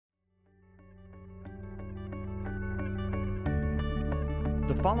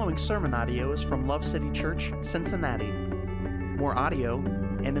The following sermon audio is from Love City Church, Cincinnati. More audio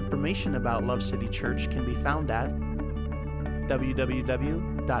and information about Love City Church can be found at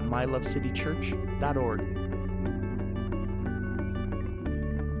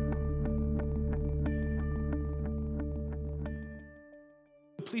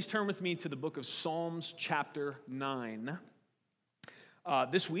Please turn with me to the book of Psalms, chapter 9.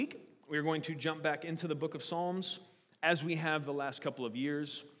 This week, we are going to jump back into the book of Psalms as we have the last couple of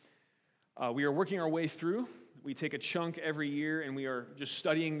years. We are working our way through. We take a chunk every year, and we are just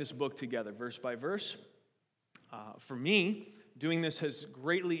studying this book together, verse by verse. For me, doing this has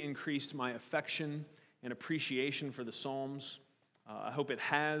greatly increased my affection and appreciation for the Psalms. I hope it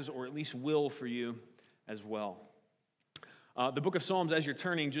has, or at least will, for you as well. The book of Psalms, as you're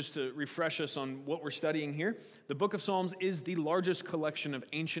turning, just to refresh us on what we're studying here, the book of Psalms is the largest collection of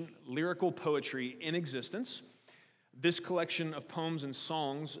ancient lyrical poetry in existence. This collection of poems and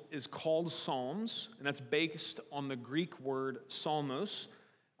songs is called Psalms, and that's based on the Greek word psalmos,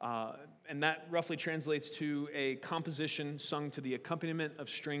 and that roughly translates to a composition sung to the accompaniment of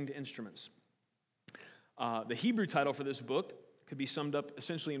stringed instruments. The Hebrew title for this book could be summed up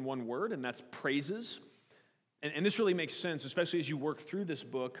essentially in one word, and that's praises. And this really makes sense, especially as you work through this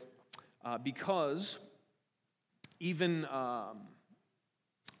book, because even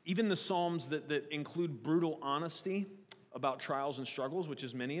the Psalms that include brutal honesty about trials and struggles, which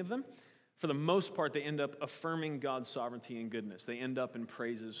is many of them, for the most part, they end up affirming God's sovereignty and goodness. They end up in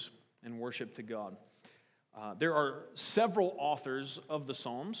praises and worship to God. There are several authors of the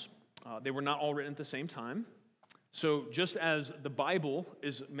Psalms. They were not all written at the same time. So just as the Bible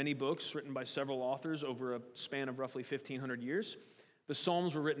is many books written by several authors over a span of roughly 1,500 years, the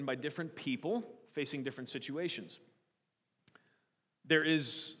Psalms were written by different people facing different situations. There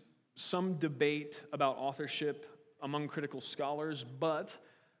is some debate about authorship among critical scholars, but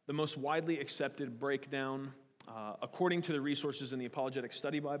the most widely accepted breakdown, according to the resources in the Apologetic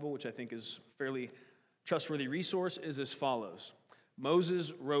Study Bible, which I think is a fairly trustworthy resource, is as follows.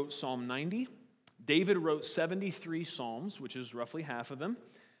 Moses wrote Psalm 90. David wrote 73 Psalms, which is roughly half of them.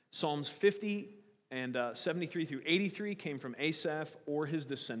 Psalms 50 and 73 through 83 came from Asaph or his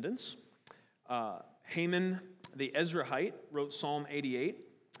descendants. Haman the Ezrahite wrote Psalm 88.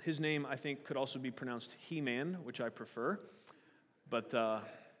 His name, I think, could also be pronounced He-Man, which I prefer, but I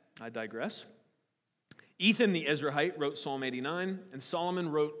digress. Ethan the Ezrahite wrote Psalm 89, and Solomon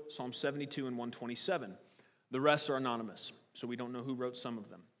wrote Psalm 72 and 127. The rest are anonymous, so we don't know who wrote some of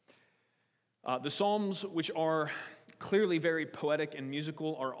them. The Psalms, which are clearly very poetic and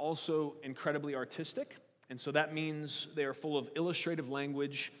musical, are also incredibly artistic, and so that means they are full of illustrative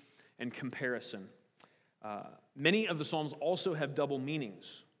language and comparison. Many of the Psalms also have double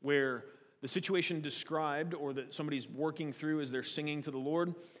meanings, where the situation described or that somebody's working through as they're singing to the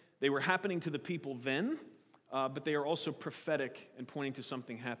Lord, they were happening to the people then, but they are also prophetic and pointing to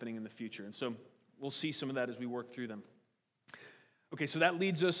something happening in the future. And so we'll see some of that as we work through them. Okay, so that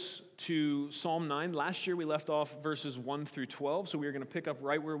leads us to Psalm 9. Last year we left off verses 1 through 12, so we're going to pick up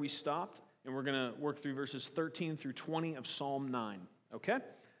right where we stopped, and we're going to work through verses 13 through 20 of Psalm 9. Okay?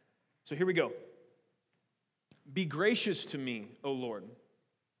 So here we go. Be gracious to me, O Lord.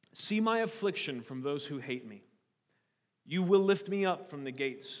 See my affliction from those who hate me. You will lift me up from the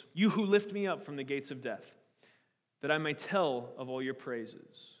gates. You who lift me up from the gates of death, that I may tell of all your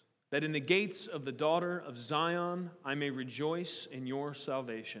praises. That in the gates of the daughter of Zion I may rejoice in your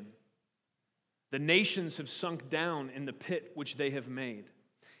salvation. The nations have sunk down in the pit which they have made.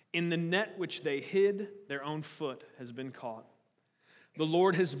 In the net which they hid, their own foot has been caught. The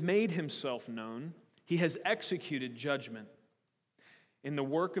Lord has made himself known. He has executed judgment. In the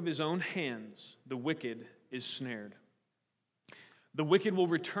work of his own hands, the wicked is snared. The wicked will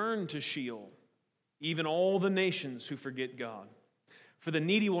return to Sheol, even all the nations who forget God. For the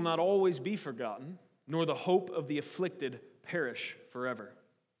needy will not always be forgotten, nor the hope of the afflicted perish forever.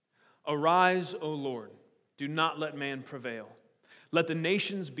 Arise, O Lord, do not let man prevail. Let the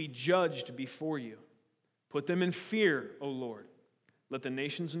nations be judged before you. Put them in fear, O Lord. Let the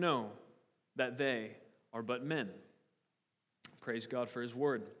nations know that they are but men. Praise God for his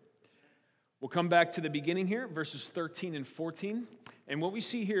word. We'll come back to the beginning here, verses 13 and 14. And what we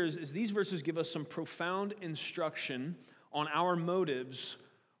see here is these verses give us some profound instruction on our motives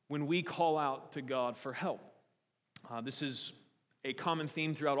when we call out to God for help. This is a common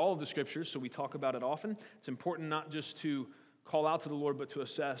theme throughout all of the scriptures, so we talk about it often. It's important not just to call out to the Lord, but to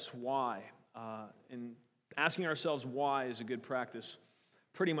assess why. And asking ourselves why is a good practice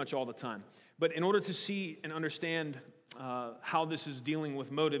pretty much all the time. But in order to see and understand how this is dealing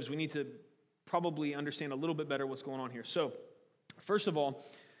with motives, we need to probably understand a little bit better what's going on here. So, First of all,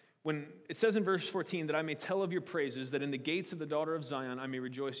 when it says in verse 14 that I may tell of your praises, that in the gates of the daughter of Zion I may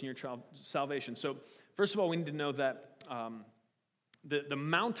rejoice in your salvation. So first of all, we need to know that the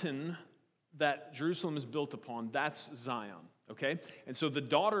mountain that Jerusalem is built upon, that's Zion, okay? And so the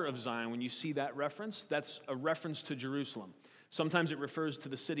daughter of Zion, when you see that reference, that's a reference to Jerusalem. Sometimes it refers to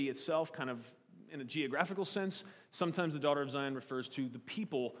the city itself, kind of in a geographical sense. Sometimes the daughter of Zion refers to the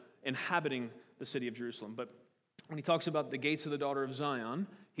people inhabiting the city of Jerusalem. But when he talks about the gates of the daughter of Zion,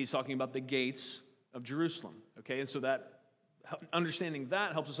 he's talking about the gates of Jerusalem, okay? And so that understanding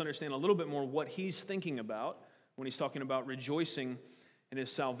that helps us understand a little bit more what he's thinking about when he's talking about rejoicing in his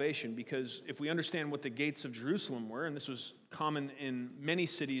salvation. Because if we understand what the gates of Jerusalem were, and this was common in many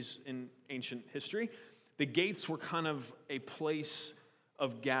cities in ancient history, the gates were kind of a place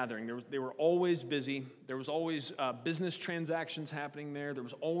of gathering. They were always busy. There was always business transactions happening there. There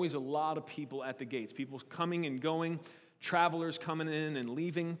was always a lot of people at the gates. People coming and going, travelers coming in and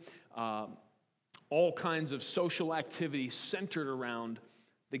leaving, all kinds of social activity centered around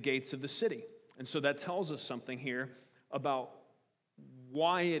the gates of the city. And so that tells us something here about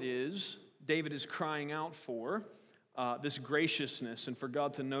why it is David is crying out for this graciousness and for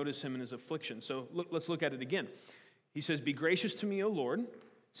God to notice him in his affliction. So let's look at it again. He says, "Be gracious to me, O Lord.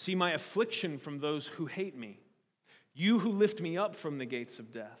 See my affliction from those who hate me. You who lift me up from the gates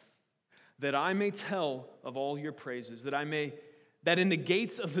of death, that I may tell of all your praises, that in the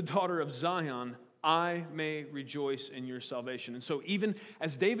gates of the daughter of Zion I may rejoice in your salvation." And so even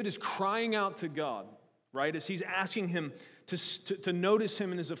as David is crying out to God, right, as he's asking him to notice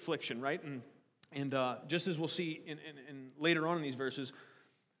him in his affliction, right, and just as we'll see in later on in these verses,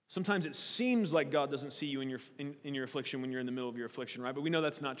 sometimes it seems like God doesn't see you in your affliction when you're in the middle of your affliction, right? But we know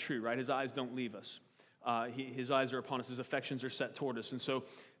that's not true, right? His eyes don't leave us. His eyes are upon us. His affections are set toward us. And so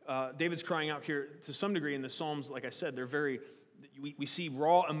David's crying out here to some degree in the Psalms. Like I said, they're we see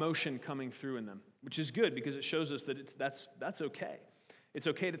raw emotion coming through in them, which is good because it shows us that that's okay. It's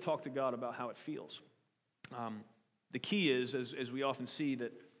okay to talk to God about how it feels. The key is, as we often see,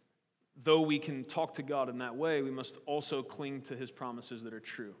 that though we can talk to God in that way, we must also cling to his promises that are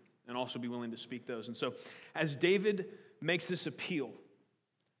true and also be willing to speak those. And so as David makes this appeal,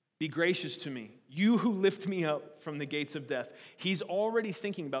 be gracious to me, you who lift me up from the gates of death, he's already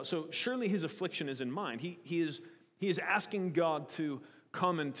thinking about, so surely his affliction is in mind. He is asking God to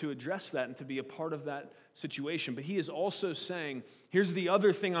come and to address that and to be a part of that situation. But he is also saying, here's the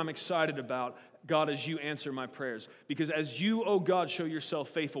other thing I'm excited about, God, as you answer my prayers. Because as you, oh God, show yourself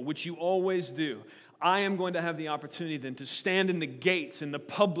faithful, which you always do, I am going to have the opportunity then to stand in the gates, in the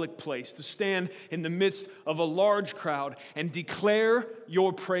public place, to stand in the midst of a large crowd and declare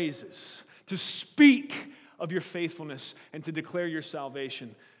your praises, to speak of your faithfulness and to declare your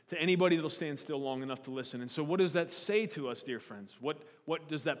salvation to anybody that will stand still long enough to listen. And so what does that say to us, dear friends? What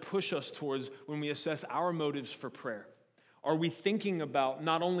does that push us towards when we assess our motives for prayer? Are we thinking about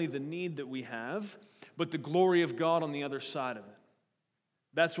not only the need that we have, but the glory of God on the other side of it?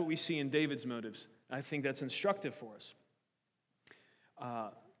 That's what we see in David's motives. I think that's instructive for us.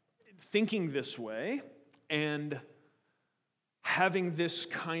 Thinking this way and having this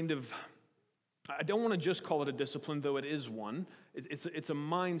kind of, I don't want to just call it a discipline, though it is one. It's a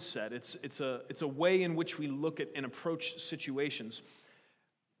mindset. It's a way in which we look at and approach situations.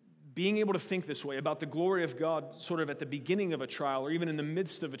 Being able to think this way about the glory of God sort of at the beginning of a trial or even in the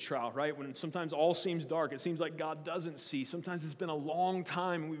midst of a trial, right? When sometimes all seems dark, it seems like God doesn't see. Sometimes it's been a long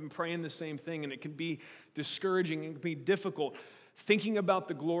time and we've been praying the same thing and it can be discouraging, it can be difficult. Thinking about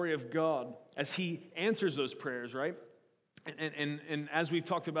the glory of God as he answers those prayers, right? And as we've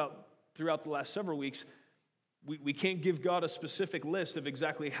talked about throughout the last several weeks, we can't give God a specific list of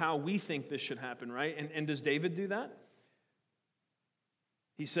exactly how we think this should happen, right? And does David do that?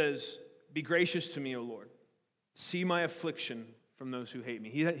 He says, be gracious to me, O Lord. See my affliction from those who hate me.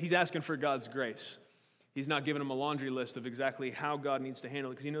 He's asking for God's grace. He's not giving him a laundry list of exactly how God needs to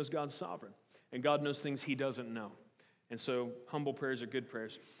handle it because he knows God's sovereign. And God knows things he doesn't know. And so humble prayers are good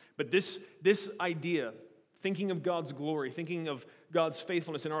prayers. But this idea, thinking of God's glory, thinking of God's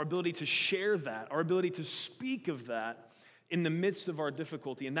faithfulness and our ability to share that, our ability to speak of that in the midst of our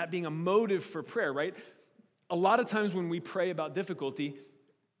difficulty, and that being a motive for prayer, right? A lot of times when we pray about difficulty,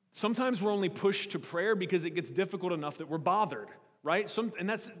 sometimes we're only pushed to prayer because it gets difficult enough that we're bothered, right? And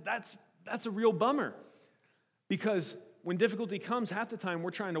that's a real bummer. Because when difficulty comes, half the time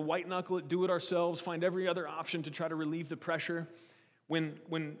we're trying to white knuckle it, do it ourselves, find every other option to try to relieve the pressure. When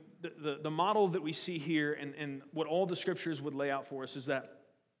the model that we see here and what all the scriptures would lay out for us is that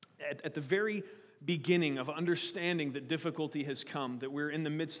at the very beginning of understanding that difficulty has come, that we're in the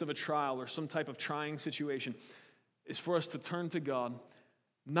midst of a trial or some type of trying situation, is for us to turn to God,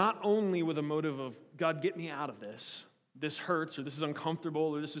 not only with a motive of, God, get me out of this. This hurts, or this is uncomfortable,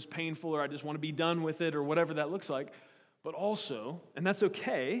 or this is painful, or I just want to be done with it, or whatever that looks like. But also, and that's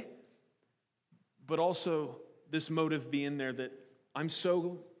okay, but also this motive being there that I'm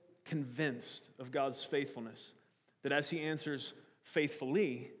so convinced of God's faithfulness that as He answers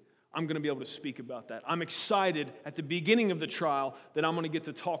faithfully, I'm going to be able to speak about that. I'm excited at the beginning of the trial that I'm going to get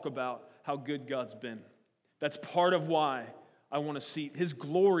to talk about how good God's been. That's part of why I want to see. His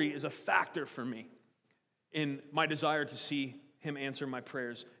glory is a factor for me in my desire to see Him answer my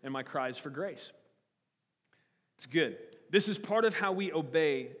prayers and my cries for grace. It's good. This is part of how we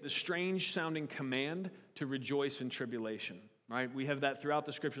obey the strange-sounding command to rejoice in tribulation. Right? We have that throughout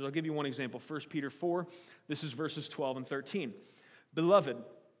the Scriptures. I'll give you one example. 1 Peter 4, this is verses 12 and 13. Beloved,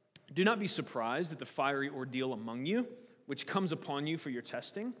 do not be surprised at the fiery ordeal among you, which comes upon you for your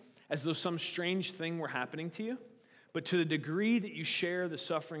testing, as though some strange thing were happening to you. But to the degree that you share the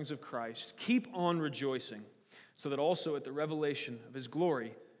sufferings of Christ, keep on rejoicing, so that also at the revelation of His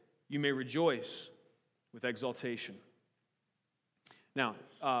glory you may rejoice with exultation. Now,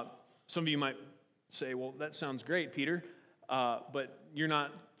 some of you might say, well, that sounds great, Peter, but you're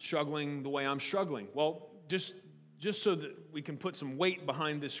not struggling the way I'm struggling. Well, just so that we can put some weight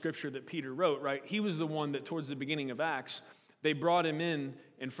behind this scripture that Peter wrote, right? He was the one that towards the beginning of Acts, they brought him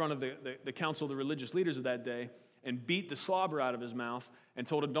in front of the council of the religious leaders of that day and beat the slobber out of his mouth and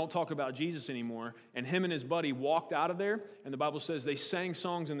told him, don't talk about Jesus anymore. And him and his buddy walked out of there, and the Bible says they sang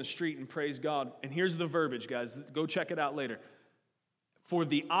songs in the street and praised God. And here's the verbiage, guys. Go check it out later. For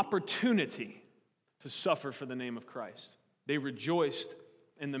the opportunity to suffer for the name of Christ. They rejoiced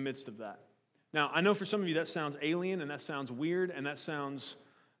in the midst of that. Now, I know for some of you that sounds alien, and that sounds weird, and that sounds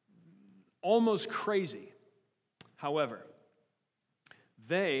almost crazy. However,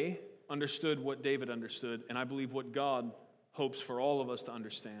 they understood what David understood, and I believe what God hopes for all of us to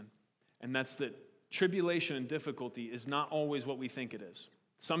understand, and that's that tribulation and difficulty is not always what we think it is.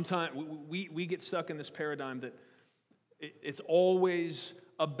 Sometimes we get stuck in this paradigm that it's always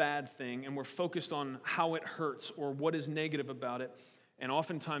a bad thing, and we're focused on how it hurts or what is negative about it, and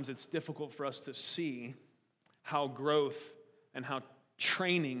oftentimes it's difficult for us to see how growth and how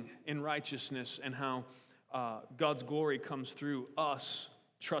training in righteousness and how God's glory comes through us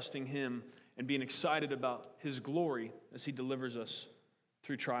trusting Him and being excited about His glory as He delivers us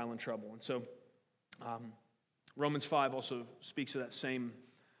through trial and trouble. And so Romans 5 also speaks of that same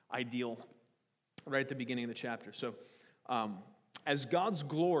ideal right at the beginning of the chapter. So as God's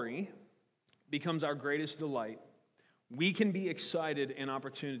glory becomes our greatest delight, we can be excited in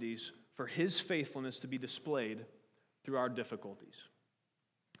opportunities for His faithfulness to be displayed through our difficulties.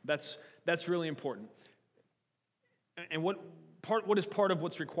 That's really important. And what is part of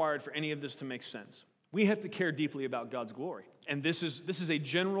what's required for any of this to make sense? We have to care deeply about God's glory. And this is a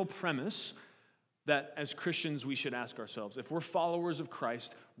general premise that as Christians we should ask ourselves. If we're followers of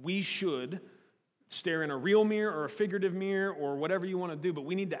Christ, we should stare in a real mirror or a figurative mirror or whatever you want to do, but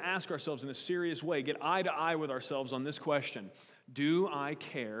we need to ask ourselves in a serious way, get eye to eye with ourselves on this question. Do I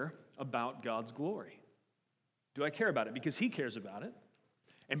care about God's glory? Do I care about it? Because He cares about it.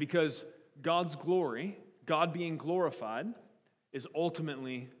 And because God's glory, God being glorified, is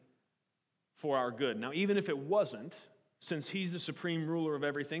ultimately for our good. Now, even if it wasn't, since He's the supreme ruler of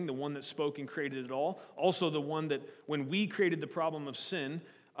everything, the one that spoke and created it all, also the one that, when we created the problem of sin,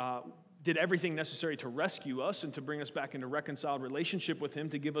 did everything necessary to rescue us and to bring us back into reconciled relationship with Him,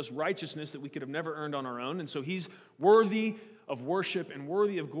 to give us righteousness that we could have never earned on our own. And so He's worthy of worship and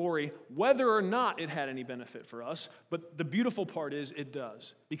worthy of glory, whether or not it had any benefit for us. But the beautiful part is it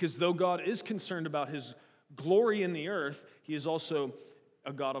does. Because though God is concerned about His glory in the earth, He is also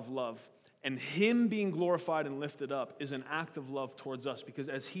a God of love. And Him being glorified and lifted up is an act of love towards us, because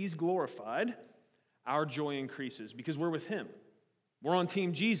as He's glorified, our joy increases because we're with Him. We're on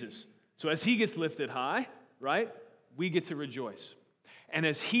Team Jesus. So as He gets lifted high, right, we get to rejoice. And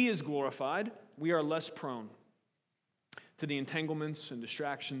as He is glorified, we are less prone to the entanglements and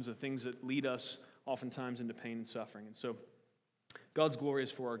distractions and things that lead us oftentimes into pain and suffering. And so God's glory is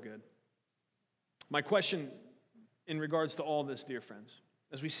for our good. My question in regards to all this, dear friends,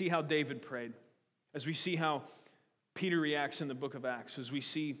 as we see how David prayed, as we see how Peter reacts in the book of Acts, as we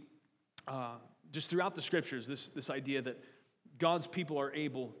see just throughout the Scriptures this idea that God's people are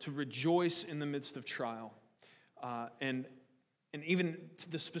able to rejoice in the midst of trial. And even to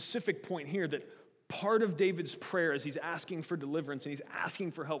the specific point here that part of David's prayer as he's asking for deliverance and he's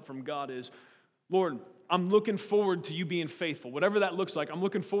asking for help from God is, Lord, I'm looking forward to you being faithful. Whatever that looks like, I'm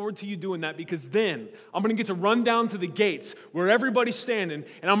looking forward to you doing that, because then I'm going to get to run down to the gates where everybody's standing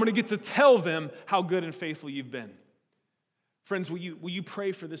and I'm going to get to tell them how good and faithful you've been. Friends, will you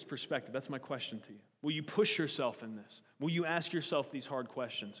pray for this perspective? That's my question to you. Will you push yourself in this? Will you ask yourself these hard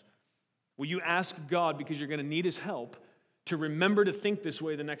questions? Will you ask God, because you're going to need his help, to remember to think this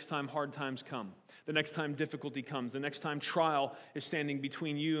way the next time hard times come, the next time difficulty comes, the next time trial is standing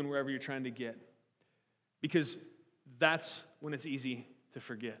between you and wherever you're trying to get? Because that's when it's easy to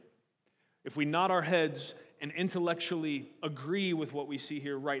forget. If we nod our heads and intellectually agree with what we see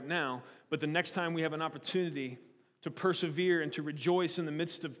here right now, but the next time we have an opportunity to persevere and to rejoice in the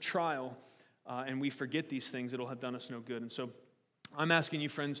midst of trial, and we forget these things, it'll have done us no good. And so I'm asking you,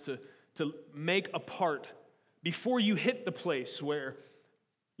 friends, to make a part, before you hit the place where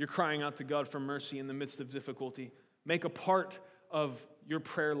you're crying out to God for mercy in the midst of difficulty, make a part of your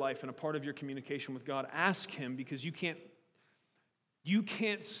prayer life and a part of your communication with God. Ask him, because you can't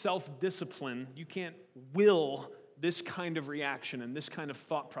self-discipline, you can't will this kind of reaction and this kind of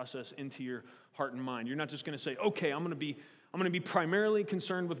thought process into your heart and mind. You're not just going to say, okay, I'm going to be primarily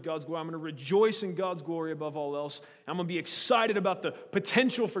concerned with God's glory. I'm going to rejoice in God's glory above all else. I'm going to be excited about the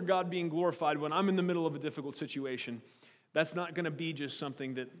potential for God being glorified when I'm in the middle of a difficult situation. That's not going to be just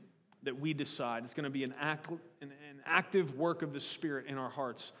something that we decide. It's going to be an active work of the Spirit in our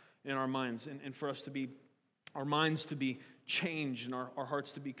hearts, in our minds, and for us to be, our minds to be changed and our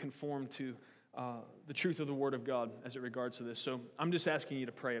hearts to be conformed to the truth of the Word of God as it regards to this. So I'm just asking you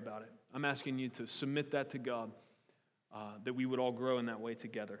to pray about it. I'm asking you to submit that to God, that we would all grow in that way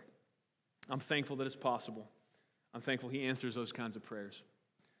together. I'm thankful that it's possible. I'm thankful he answers those kinds of prayers.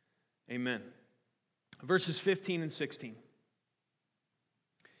 Amen. Verses 15 and 16.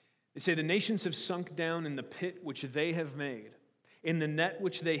 They say, the nations have sunk down in the pit which they have made. In the net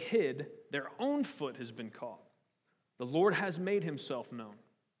which they hid, their own foot has been caught. The Lord has made himself known.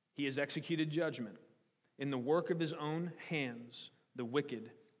 He has executed judgment. In the work of his own hands, the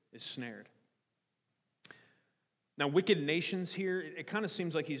wicked is snared. Now, wicked nations here, it kind of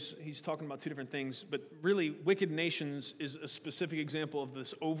seems like he's talking about two different things, but really, wicked nations is a specific example of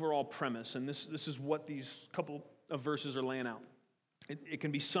this overall premise, and this is what these couple of verses are laying out. It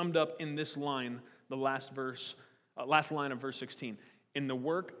can be summed up in this line, the last line of verse 16. In the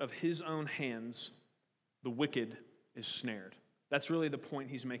work of his own hands, the wicked is snared. That's really the point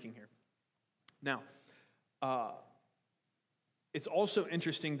he's making here. Now, it's also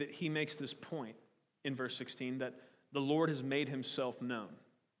interesting that he makes this point in verse 16 that the Lord has made himself known.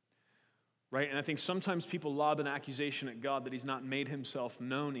 Right? And I think sometimes people lob an accusation at God that he's not made himself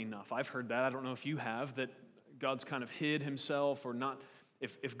known enough. I've heard that. I don't know if you have, that God's kind of hid himself or not.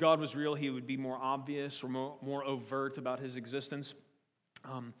 If God was real, he would be more obvious or more overt about his existence.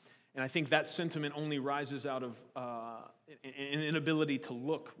 And I think that sentiment only rises out of an inability to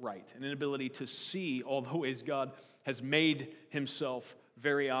look right, an inability to see all the ways God has made himself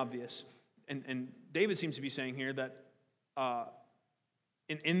very obvious. And David seems to be saying here that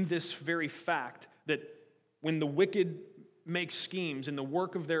in this very fact that when the wicked make schemes in the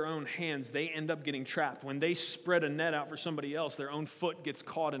work of their own hands, they end up getting trapped. When they spread a net out for somebody else, their own foot gets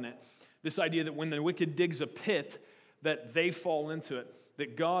caught in it. This idea that when the wicked digs a pit, that they fall into it,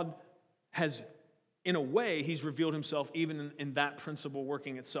 that God has, in a way, he's revealed himself even in that principle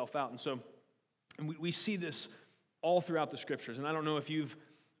working itself out. And so we see this all throughout the Scriptures. And I don't know if you've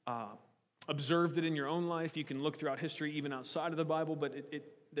observed it in your own life. You can look throughout history, even outside of the Bible. But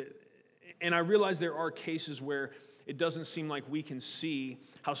and I realize there are cases where it doesn't seem like we can see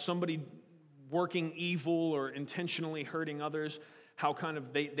how somebody working evil or intentionally hurting others, how kind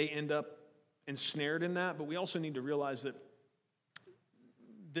of they end up ensnared in that. But we also need to realize that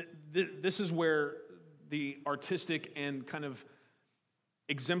this is where the artistic and kind of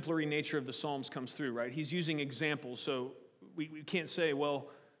exemplary nature of the Psalms comes through, right? He's using examples, so we can't say, well,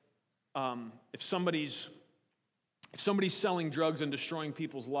 if somebody's selling drugs and destroying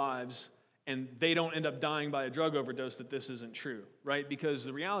people's lives and they don't end up dying by a drug overdose, that this isn't true, right? Because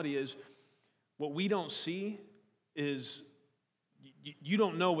the reality is, what we don't see is you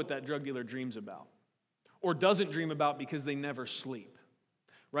don't know what that drug dealer dreams about or doesn't dream about because they never sleep.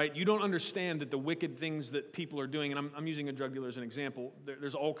 Right? You don't understand that the wicked things that people are doing, and I'm using a drug dealer as an example,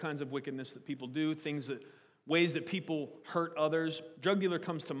 there's all kinds of wickedness that people do, ways that people hurt others. Drug dealer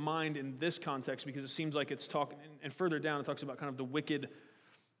comes to mind in this context because it seems like it's talking, and further down it talks about kind of the wicked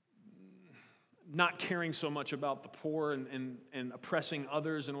not caring so much about the poor and oppressing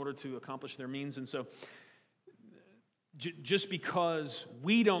others in order to accomplish their means. And so just because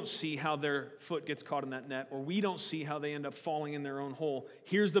we don't see how their foot gets caught in that net, or we don't see how they end up falling in their own hole,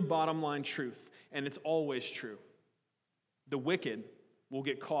 here's the bottom line truth, and it's always true. The wicked will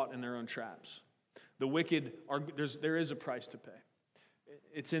get caught in their own traps. The wicked, there is a price to pay.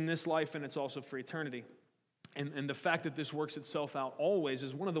 It's in this life, and it's also for eternity. And the fact that this works itself out always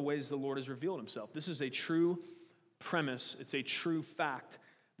is one of the ways the Lord has revealed himself. This is a true premise. It's a true fact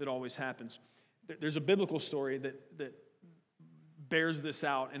that always happens. There's a biblical story that bears this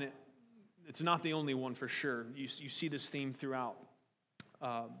out, and it's not the only one for sure. You see this theme throughout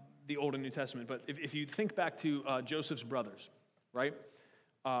the Old and New Testament. But if you think back to Joseph's brothers, right?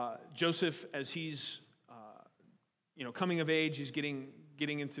 Joseph, as he's coming of age, he's getting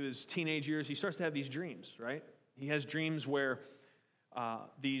into his teenage years, he starts to have these dreams, right? He has dreams where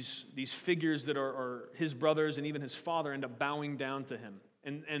these figures that are his brothers and even his father end up bowing down to him.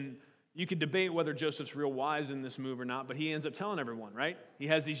 And you could debate whether Joseph's real wise in this move or not, but he ends up telling everyone, right? He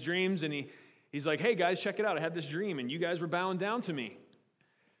has these dreams, and he's like, hey, guys, check it out. I had this dream, and you guys were bowing down to me.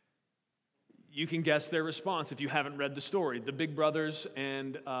 You can guess their response if you haven't read the story. The big brothers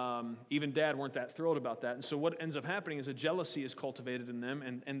and even dad weren't that thrilled about that. And so what ends up happening is a jealousy is cultivated in them,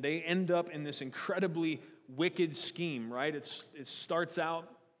 and they end up in this incredibly wicked scheme, right? It starts out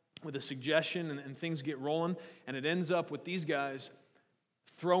with a suggestion, and things get rolling, and it ends up with these guys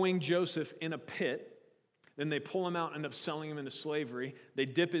throwing Joseph in a pit. Then they pull him out, end up selling him into slavery. They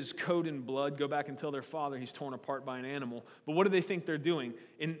dip his coat in blood, go back and tell their father he's torn apart by an animal. But what do they think they're doing?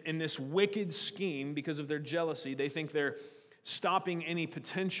 In this wicked scheme, because of their jealousy, they think they're stopping any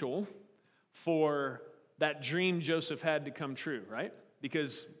potential for that dream Joseph had to come true, right?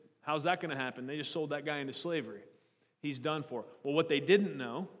 Because how's that going to happen? They just sold that guy into slavery. He's done for. Well, what they didn't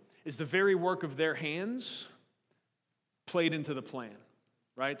know is the very work of their hands played into the plan.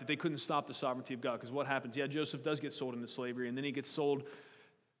 Right? That they couldn't stop the sovereignty of God. Because what happens? Yeah, Joseph does get sold into slavery, and then he gets sold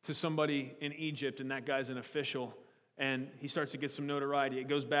to somebody in Egypt, and that guy's an official, and he starts to get some notoriety. It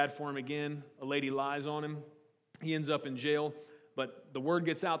goes bad for him again. A lady lies on him. He ends up in jail, but the word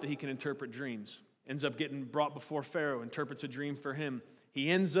gets out that he can interpret dreams. Ends up getting brought before Pharaoh, interprets a dream for him.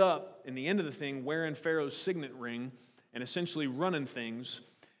 He ends up, in the end of the thing, wearing Pharaoh's signet ring and essentially running things.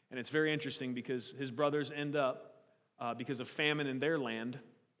 And it's very interesting because his brothers end up, because of famine in their land,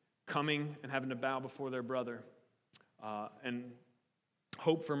 coming and having to bow before their brother and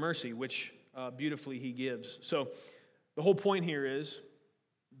hope for mercy, which beautifully he gives. So the whole point here is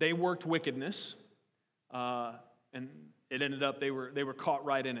they worked wickedness, and it ended up they were caught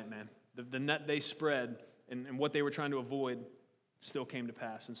right in it, man. The net they spread and what they were trying to avoid still came to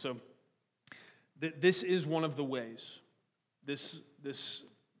pass. And so this is one of the ways.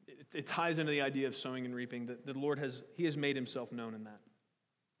 It ties into the idea of sowing and reaping, that the Lord has made himself known in that.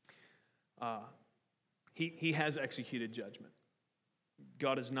 He has executed judgment.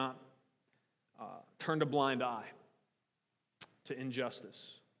 God has not turned a blind eye to injustice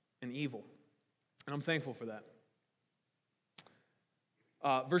and evil. And I'm thankful for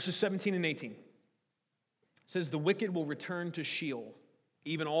that. Verses 17 and 18 says, the wicked will return to Sheol,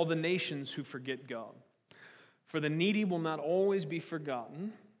 even all the nations who forget God. For the needy will not always be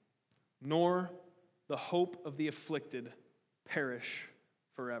forgotten, nor the hope of the afflicted perish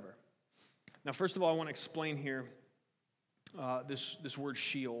forever. Now, first of all, I want to explain here this word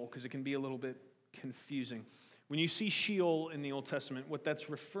Sheol, because it can be a little bit confusing. When you see Sheol in the Old Testament, what that's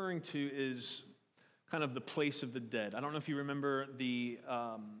referring to is kind of the place of the dead. I don't know if you remember the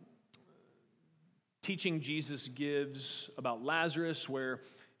teaching Jesus gives about Lazarus, where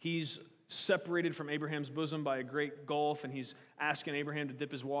he's separated from Abraham's bosom by a great gulf, and he's asking Abraham to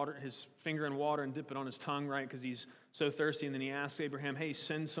dip his finger in water and dip it on his tongue, right, because he's so thirsty. And then he asks Abraham, hey,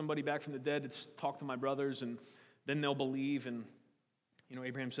 send somebody back from the dead to talk to my brothers, and then they'll believe. And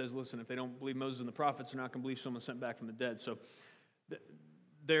Abraham says, listen, if they don't believe Moses and the prophets, they're not going to believe someone sent back from the dead. So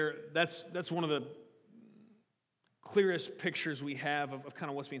that's one of the clearest pictures we have of kind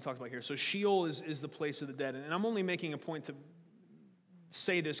of what's being talked about here. So Sheol is the place of the dead. And I'm only making a point to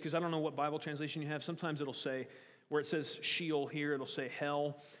say this because I don't know what Bible translation you have. Sometimes it'll say, where it says Sheol here, it'll say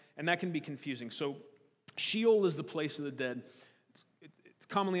hell, and that can be confusing. So Sheol is the place of the dead. It's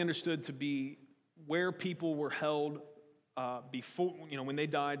commonly understood to be where people were held before, when they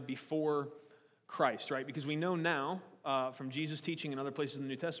died before Christ, right? Because we know now from Jesus' teaching and other places in the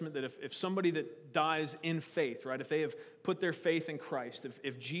New Testament that if somebody that dies in faith, right, if they have put their faith in Christ,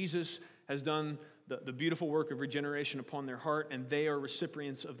 if Jesus has done the beautiful work of regeneration upon their heart, and they are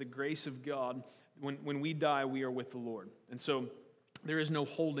recipients of the grace of God, when we die, we are with the Lord. And so there is no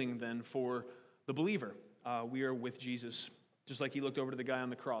holding then for the believer. We are with Jesus, just like he looked over to the guy on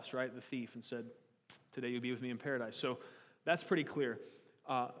the cross, right, the thief, and said, today you'll be with me in paradise. So that's pretty clear.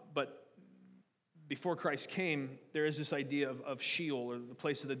 But before Christ came, there is this idea of Sheol, or the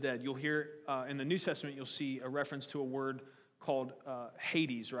place of the dead. You'll hear in the New Testament, you'll see a reference to a word called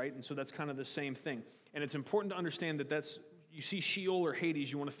Hades, right? And so that's kind of the same thing. And it's important to understand that you see Sheol or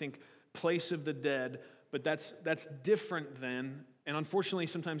Hades, you want to think place of the dead, but that's different than, and unfortunately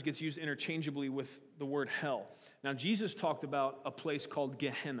sometimes gets used interchangeably with the word hell. Now, Jesus talked about a place called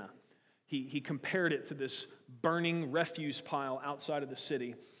Gehenna. He compared it to this burning refuse pile outside of the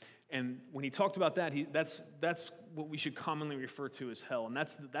city. And when he talked about that, that's what we should commonly refer to as hell. And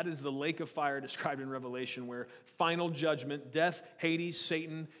that is the lake of fire described in Revelation, where final judgment, death, Hades,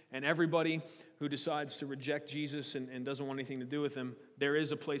 Satan, and everybody who decides to reject Jesus and doesn't want anything to do with him, there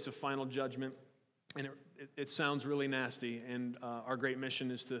is a place of final judgment. And it sounds really nasty. And our great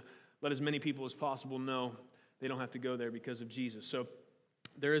mission is to let as many people as possible know they don't have to go there because of Jesus. So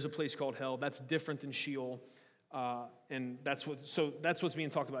there is a place called hell. That's different than Sheol. And that's what's being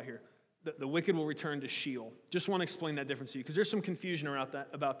talked about here. The wicked will return to Sheol. Just want to explain that difference to you, because there's some confusion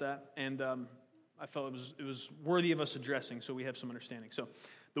about that, and I felt it was worthy of us addressing, so we have some understanding. So,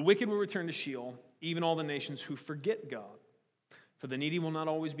 the wicked will return to Sheol, even all the nations who forget God. For the needy will not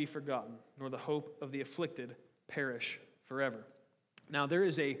always be forgotten, nor the hope of the afflicted perish forever. Now, there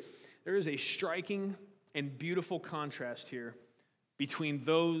is a striking and beautiful contrast here between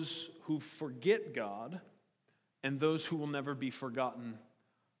those who forget God and those who will never be forgotten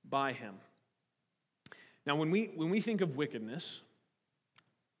by him. Now, when we think of wickedness,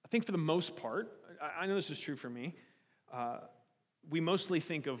 I think for the most part, I know this is true for me, we mostly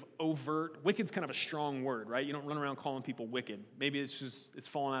think of overt. Wicked's kind of a strong word, right? You don't run around calling people wicked. Maybe it's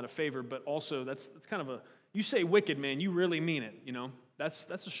fallen out of favor, but also that's kind of you say wicked, man, you really mean it, you know? That's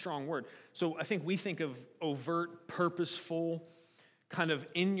a strong word. So I think we think of overt, purposeful, kind of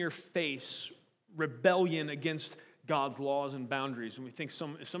in-your-face rebellion against God's laws and boundaries. And we think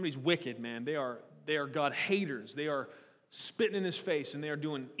if somebody's wicked, man, they are God haters. They are spitting in his face and they are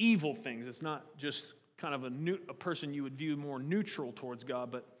doing evil things. It's not just kind of a person you would view more neutral towards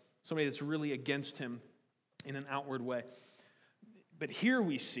God, but somebody that's really against him in an outward way. But here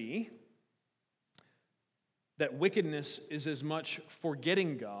we see that wickedness is as much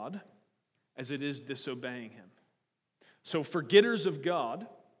forgetting God as it is disobeying him. So forgetters of God,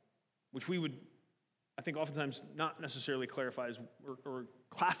 which we would, I think, oftentimes not necessarily clarify as or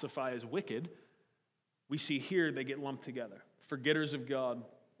classify as wicked, we see here they get lumped together. Forgetters of God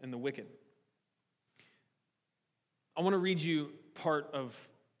and the wicked. I want to read you part of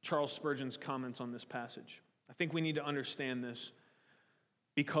Charles Spurgeon's comments on this passage. I think we need to understand this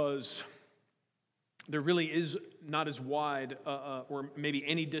because there really is not as wide or maybe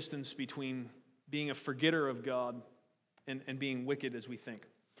any distance between being a forgetter of God and being wicked as we think.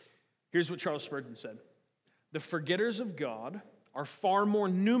 Here's what Charles Spurgeon said. The forgetters of God are far more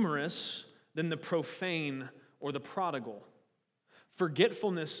numerous than the profane or the prodigal.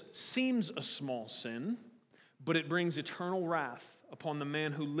 Forgetfulness seems a small sin, but it brings eternal wrath upon the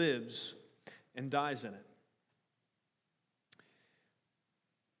man who lives and dies in it.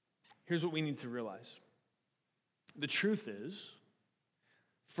 Here's what we need to realize. The truth is,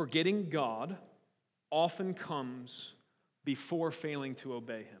 forgetting God often comes before failing to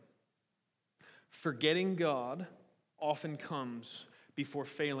obey him. Forgetting God often comes before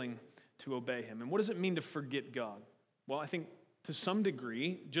failing to obey him. And what does it mean to forget God? Well, I think to some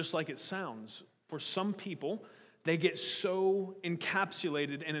degree, just like it sounds, for some people, they get so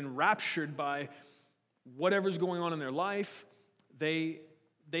encapsulated and enraptured by whatever's going on in their life, they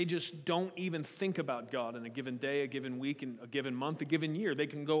just don't even think about God in a given day, a given week, and a given month, a given year. They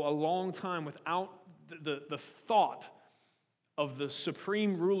can go a long time without the thought of the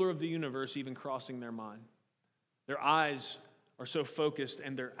supreme ruler of the universe even crossing their mind. Their eyes are so focused,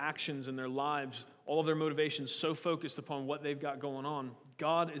 and their actions and their lives, all of their motivations so focused upon what they've got going on.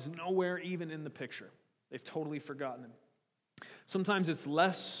 God is nowhere even in the picture. They've totally forgotten him. Sometimes it's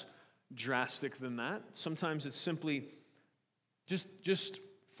less drastic than that. Sometimes it's simply just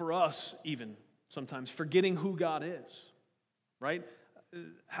for us even, sometimes forgetting who God is, right?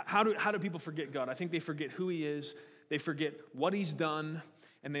 How do people forget God? I think they forget who he is, they forget what he's done,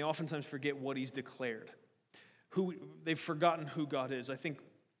 and they oftentimes forget what he's declared. They've forgotten who God is. I think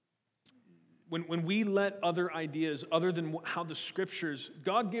when we let other ideas, other than how the Scriptures,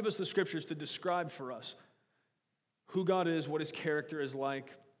 God gave us the Scriptures to describe for us who God is, what his character is like,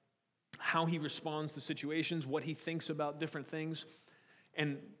 how he responds to situations, what he thinks about different things.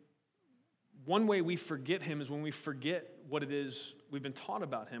 And one way we forget him is when we forget what it is we've been taught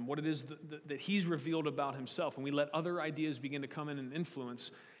about him, what it is that he's revealed about himself, and we let other ideas begin to come in and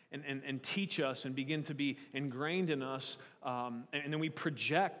influence and teach us and begin to be ingrained in us, and then we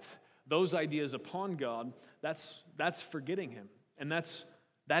project those ideas upon God. That's forgetting him, and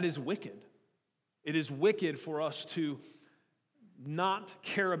that is wicked. It is wicked for us to not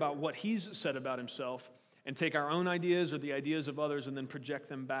care about what he's said about himself and take our own ideas or the ideas of others and then project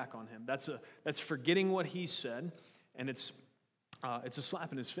them back on him. That's forgetting what he said, and it's a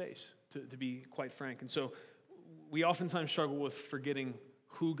slap in his face, to be quite frank. And so we oftentimes struggle with forgetting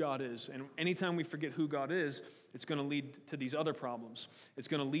who God is. And anytime we forget who God is, it's going to lead to these other problems. It's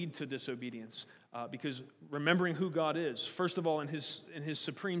going to lead to disobedience. Because remembering who God is, first of all, in his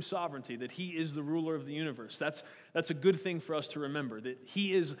supreme sovereignty, that he is the ruler of the universe. That's a good thing for us to remember, that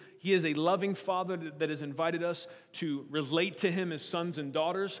he is a loving Father that has invited us to relate to him as sons and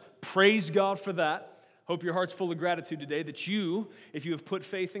daughters. Praise God for that. Hope your heart's full of gratitude today that you, if you have put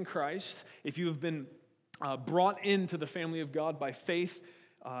faith in Christ, if you have been brought into the family of God by faith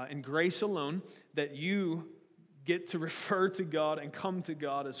and grace alone, that you get to refer to God and come to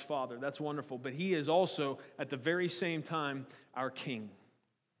God as Father. That's wonderful. But he is also, at the very same time, our King.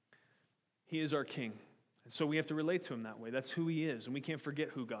 He is our King. And so we have to relate to him that way. That's who he is, and we can't forget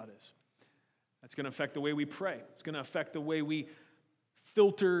who God is. That's going to affect the way we pray. It's going to affect the way we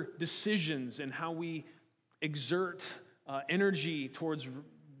filter decisions and how we exert energy towards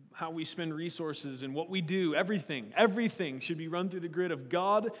how we spend resources and what we do. Everything should be run through the grid of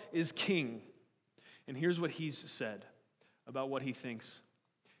God is King. And here's what he's said about what he thinks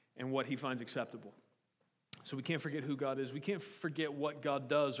and what he finds acceptable. So we can't forget who God is. We can't forget what God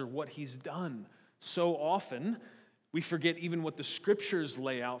does or what he's done. So often, we forget even what the scriptures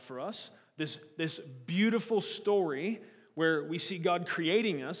lay out for us. This beautiful story where we see God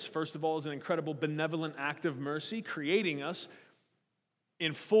creating us, first of all, as an incredible benevolent act of mercy, creating us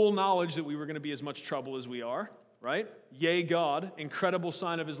in full knowledge that we were going to be as much trouble as we are, right? Yea, God, incredible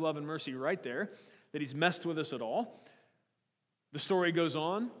sign of his love and mercy right there, that he's messed with us at all. The story goes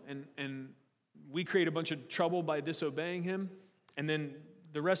on, and we create a bunch of trouble by disobeying him, and then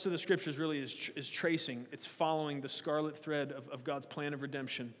the rest of the scriptures really is tracing, it's following the scarlet thread of God's plan of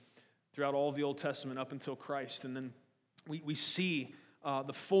redemption throughout all of the Old Testament up until Christ, and then we see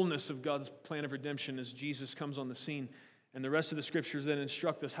the fullness of God's plan of redemption as Jesus comes on the scene. And the rest of the scriptures then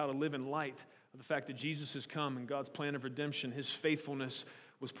instruct us how to live in light of the fact that Jesus has come and God's plan of redemption, his faithfulness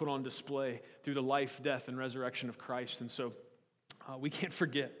was put on display through the life, death, and resurrection of Christ. And so we can't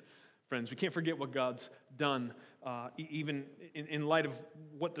forget, friends, we can't forget what God's done, even in light of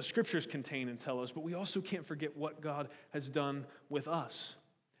what the scriptures contain and tell us, but we also can't forget what God has done with us.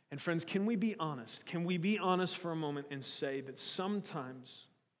 And friends, can we be honest? Can we be honest for a moment and say that sometimes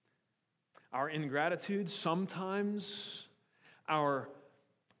our ingratitude, sometimes our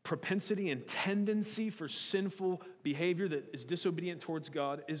propensity and tendency for sinful behavior that is disobedient towards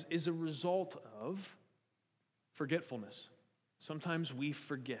God is a result of forgetfulness. Sometimes we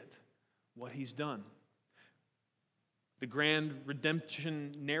forget what he's done. The grand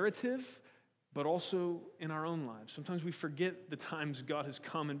redemption narrative, but also in our own lives. Sometimes we forget the times God has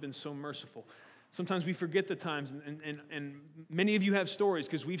come and been so merciful. Sometimes we forget the times, and many of you have stories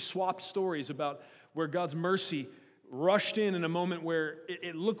because we've swapped stories about where God's mercy rushed in a moment where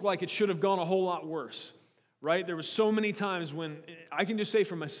it looked like it should have gone a whole lot worse, right? There were so many times when, I can just say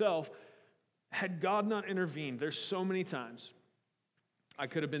for myself, had God not intervened, there's so many times I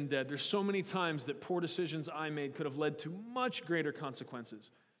could have been dead. There's so many times that poor decisions I made could have led to much greater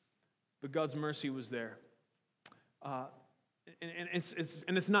consequences. But God's mercy was there. And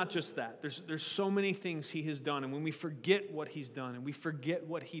it's not just that. There's so many things he has done. And when we forget what he's done and we forget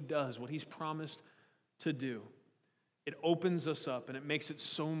what he does, what he's promised to do, it opens us up and it makes it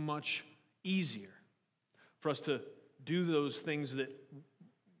so much easier for us to do those things that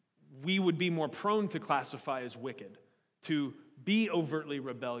we would be more prone to classify as wicked, to be overtly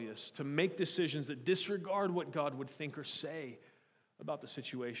rebellious, to make decisions that disregard what God would think or say about the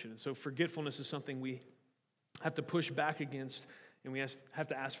situation. And so forgetfulness is something we have to push back against, and we have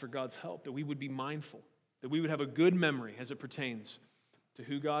to ask for God's help, that we would be mindful, that we would have a good memory as it pertains to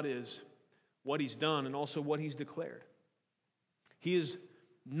who God is, what he's done, and also what he's declared. He has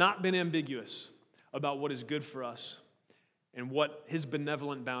not been ambiguous about what is good for us and what his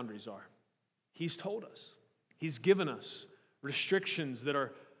benevolent boundaries are. He's told us. He's given us restrictions that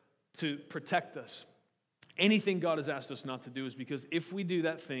are to protect us. Anything God has asked us not to do is because if we do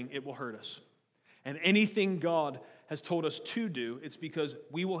that thing, it will hurt us. And anything God has told us to do, it's because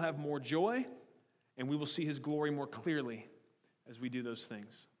we will have more joy and we will see his glory more clearly as we do those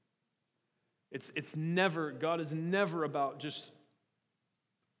things. God is never about just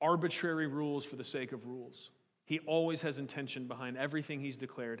arbitrary rules for the sake of rules. He always has intention behind everything he's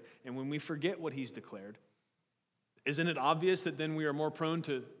declared. And when we forget what he's declared, isn't it obvious that then we are more prone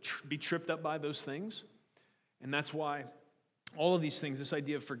to be tripped up by those things? And that's why all of these things, this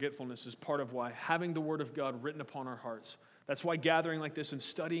idea of forgetfulness is part of why having the Word of God written upon our hearts That's why gathering like this and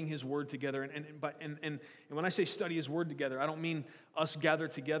studying His Word together, and when I say study His Word together, I don't mean us gather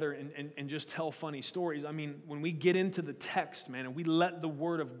together and just tell funny stories. I mean, when we get into the text, man, and we let the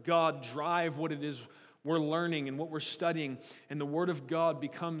Word of God drive what it is we're learning and what we're studying, and the Word of God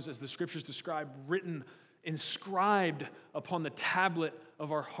becomes, as the Scriptures describe, written, inscribed upon the tablet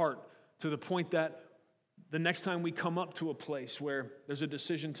of our heart, to the point that the next time we come up to a place where there's a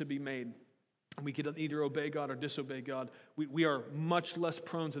decision to be made, and we can either obey God or disobey God, we are much less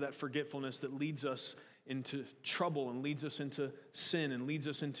prone to that forgetfulness that leads us into trouble and leads us into sin and leads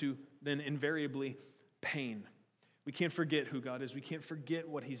us into, then invariably, pain. We can't forget who God is. We can't forget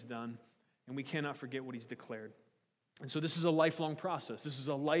what He's done. And we cannot forget what He's declared. And so this is a lifelong process. This is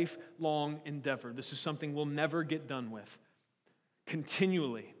a lifelong endeavor. This is something we'll never get done with.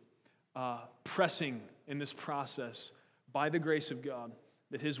 Continually pressing in this process by the grace of God,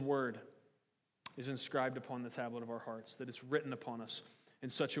 that His Word is inscribed upon the tablet of our hearts, that it's written upon us in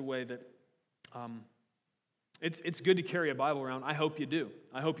such a way that it's good to carry a Bible around. I hope you do.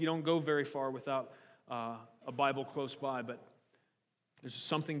 I hope you don't go very far without a Bible close by, but there's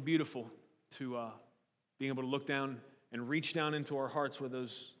something beautiful to being able to look down and reach down into our hearts where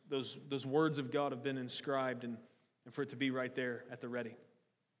those words of God have been inscribed, and for it to be right there at the ready.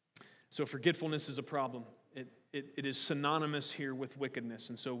 So forgetfulness is a problem. It is synonymous here with wickedness,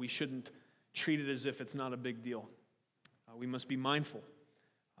 and so we shouldn't treat it as if it's not a big deal. We must be mindful.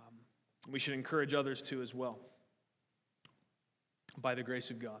 We should encourage others to as well, by the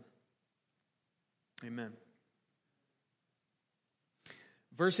grace of God. Amen.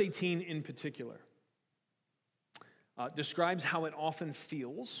 Verse 18 in particular describes how it often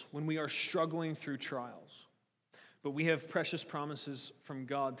feels when we are struggling through trials. But we have precious promises from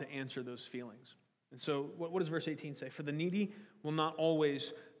God to answer those feelings. And so what does verse 18 say? For the needy will not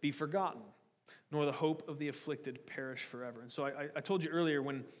always be forgotten, nor the hope of the afflicted perish forever. And so I told you earlier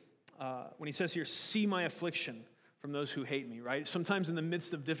when he says here, see my affliction from those who hate me, right? Sometimes in the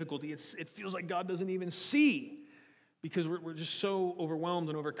midst of difficulty, it feels like God doesn't even see, because we're just so overwhelmed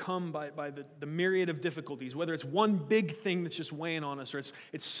and overcome by the myriad of difficulties, whether it's one big thing that's just weighing on us, or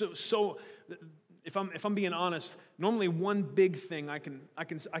it's so if I'm being honest, normally one big thing I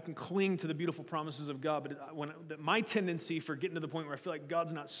can cling to the beautiful promises of God, but my tendency for getting to the point where I feel like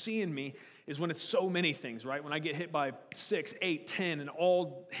God's not seeing me is when it's so many things, right? When I get hit by 6, 8, 10, and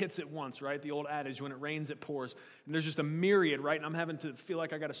all hits at once, right? The old adage, when it rains, it pours. And there's just a myriad, right? And I'm having to feel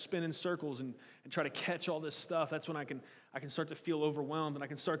like I got to spin in circles and try to catch all this stuff. That's when I can start to feel overwhelmed, and I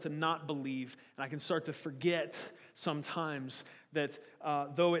can start to not believe, and I can start to forget sometimes that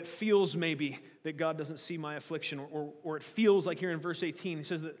though it feels maybe that God doesn't see my affliction, or it feels like here in verse 18, he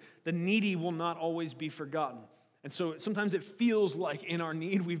says that the needy will not always be forgotten. And so sometimes it feels like in our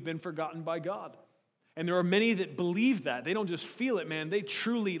need we've been forgotten by God. And there are many that believe that. They don't just feel it, man. They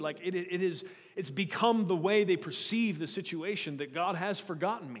truly, like it's become the way they perceive the situation, that God has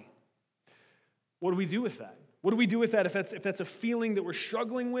forgotten me. What do we do with that? What do we do with that if that's a feeling that we're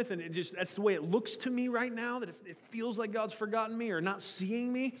struggling with, and that's the way it looks to me right now, that it feels like God's forgotten me or not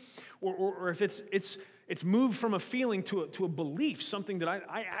seeing me, or if it's moved from a feeling to a belief, something that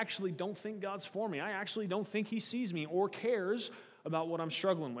I actually don't think God's for me. I actually don't think He sees me or cares about what I'm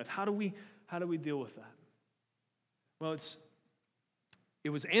struggling with. How do we deal with that? Well, it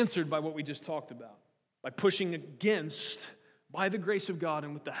was answered by what we just talked about, by pushing against, by the grace of God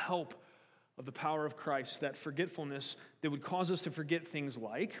and with the help of the power of Christ, that forgetfulness that would cause us to forget things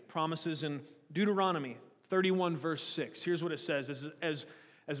like promises in Deuteronomy 31 verse 6. Here's what it says.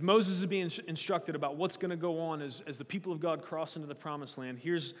 As Moses is being instructed about what's going to go on as the people of God cross into the promised land,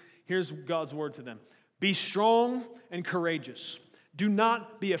 here's God's word to them. Be strong and courageous. Do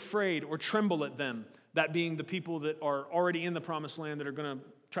not be afraid or tremble at them. That being the people that are already in the promised land that are going to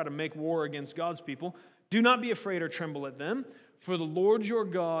try to make war against God's people. Do not be afraid or tremble at them, for the Lord your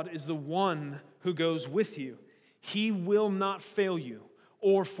God is the one who goes with you. He will not fail you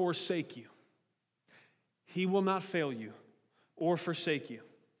or forsake you. He will not fail you or forsake you.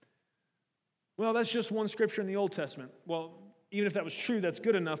 Well, that's just one scripture in the Old Testament. Well, even if that was true, that's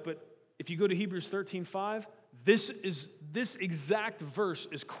good enough. But if you go to Hebrews 13:5, this exact verse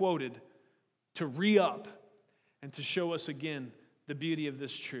is quoted to re-up and to show us again the beauty of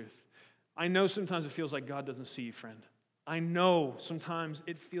this truth. I know sometimes it feels like God doesn't see you, friend. I know sometimes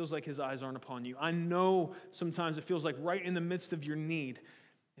it feels like His eyes aren't upon you. I know sometimes it feels like right in the midst of your need,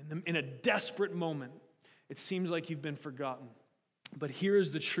 in a desperate moment, it seems like you've been forgotten. But here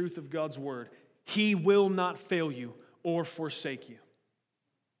is the truth of God's word. He will not fail you or forsake you.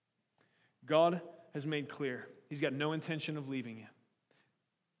 God has made clear He's got no intention of leaving you.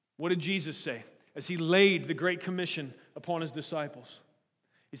 What did Jesus say? as he laid the Great Commission upon his disciples.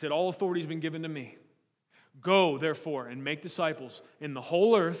 He said, all authority has been given to me. Go, therefore, and make disciples in the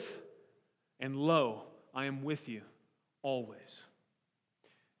whole earth, and lo, I am with you always.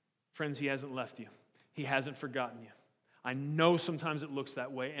 Friends, he hasn't left you. He hasn't forgotten you. I know sometimes it looks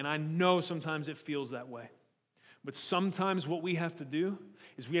that way, and I know sometimes it feels that way. But sometimes what we have to do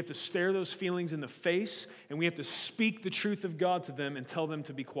is we have to stare those feelings in the face, and we have to speak the truth of God to them and tell them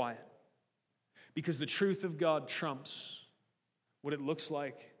to be quiet. Because the truth of God trumps what it looks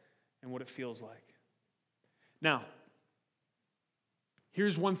like and what it feels like. Now,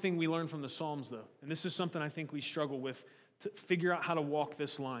 here's one thing we learn from the Psalms, though, and this is something I think we struggle with to figure out how to walk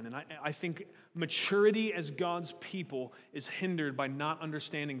this line. And I think maturity as God's people is hindered by not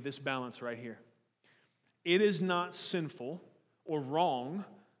understanding this balance right here. It is not sinful or wrong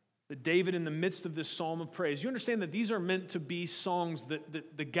that David, in the midst of this psalm of praise, you understand that these are meant to be songs that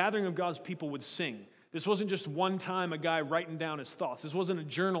the gathering of God's people would sing. This wasn't just one time a guy writing down his thoughts. This wasn't a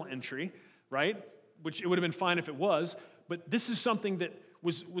journal entry, right? Which it would have been fine if it was, but this is something that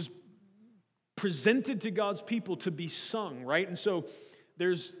was presented to God's people to be sung, right? And so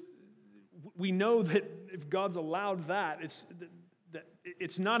we know that if God's allowed that,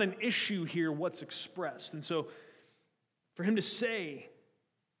 it's not an issue here what's expressed. And so for him to say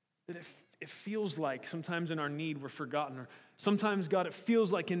that it feels like sometimes in our need we're forgotten, or sometimes, God, it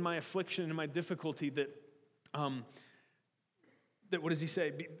feels like in my affliction and my difficulty that what does he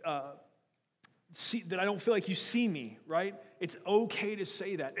say? That I don't feel like you see me, right? It's okay to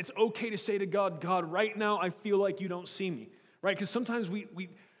say that. It's okay to say to God, God, right now I feel like you don't see me, right? Because sometimes we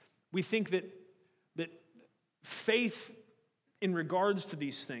think that faith in regards to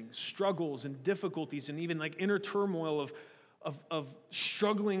these things, struggles and difficulties and even like inner turmoil of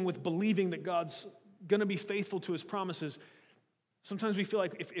struggling with believing that God's going to be faithful to his promises, sometimes we feel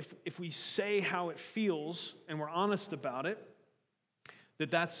like if we say how it feels and we're honest about it,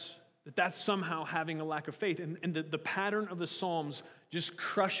 that's somehow having a lack of faith. And the pattern of the Psalms just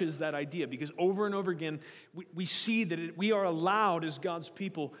crushes that idea, because over and over again, we see that we are allowed as God's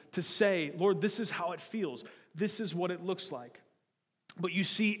people to say, Lord, this is how it feels. This is what it looks like. But you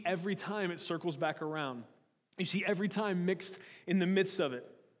see every time it circles back around. You see every time mixed in the midst of it,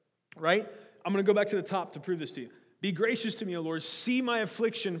 right? I'm going to go back to the top to prove this to you. Be gracious to me, O Lord. See my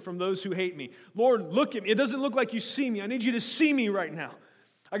affliction from those who hate me. Lord, look at me. It doesn't look like you see me. I need you to see me right now.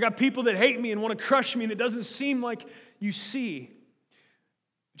 I got people that hate me and want to crush me, and it doesn't seem like you see.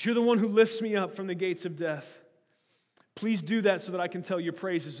 But you're the one who lifts me up from the gates of death. Please do that so that I can tell your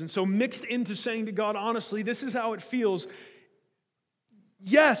praises. And so mixed into saying to God, honestly, this is how it feels.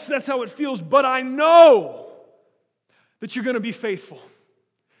 Yes, that's how it feels, but I know that you're going to be faithful.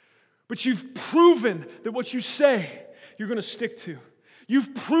 But you've proven that what you say, you're going to stick to.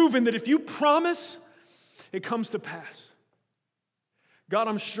 You've proven that if you promise, it comes to pass. God,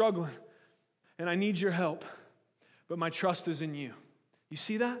 I'm struggling, and I need your help, but my trust is in you. You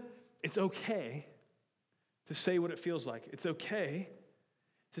see that? It's okay to say what it feels like. It's okay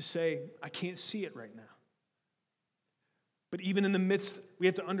to say, I can't see it right now. But even in the midst, we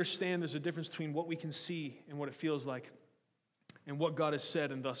have to understand there's a difference between what we can see and what it feels like, and what God has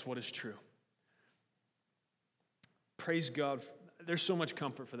said, and thus what is true. Praise God. There's so much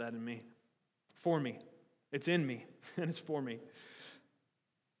comfort for that in me. For me. It's in me, and it's for me.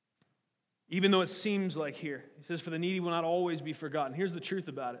 Even though it seems like here, he says, for the needy will not always be forgotten. Here's the truth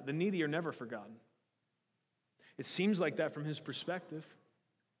about it. The needy are never forgotten. It seems like that from his perspective,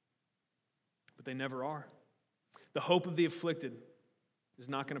 but they never are. The hope of the afflicted is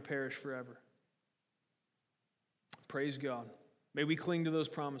not going to perish forever. Praise God. May we cling to those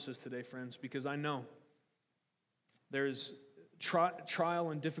promises today, friends, because I know there's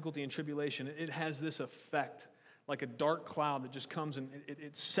trial and difficulty and tribulation. It has this effect, like a dark cloud that just comes and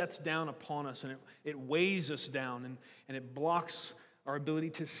it sets down upon us, and it weighs us down, and it blocks our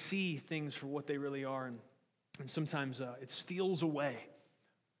ability to see things for what they really are. And sometimes it steals away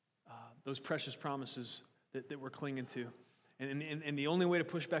those precious promises that we're clinging to. And the only way to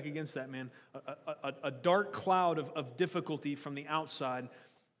push back against that, man, a dark cloud of difficulty from the outside,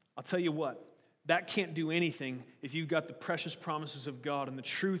 I'll tell you what, that can't do anything if you've got the precious promises of God and the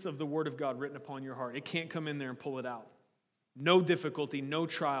truth of the Word of God written upon your heart. It can't come in there and pull it out. No difficulty, no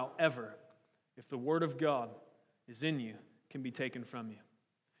trial ever, if the Word of God is in you, can be taken from you.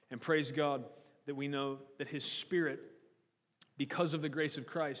 And praise God that we know that His Spirit, because of the grace of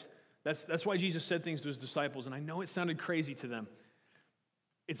Christ, that's why Jesus said things to His disciples, and I know it sounded crazy to them.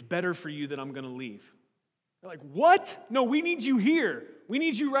 It's better for you that I'm going to leave. They're like, what? No, we need you here. We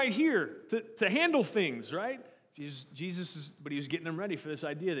need you right here to handle things, right? If But he was getting them ready for this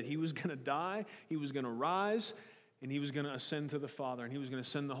idea that he was going to die, he was going to rise, and he was going to ascend to the Father, and he was going to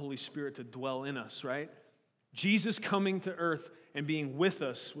send the Holy Spirit to dwell in us, right? Jesus coming to earth and being with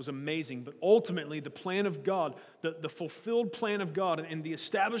us was amazing, but ultimately the plan of God, the fulfilled plan of God and the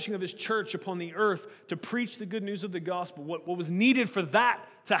establishing of his church upon the earth to preach the good news of the gospel, what was needed for that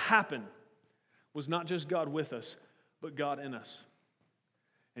to happen was not just God with us, but God in us.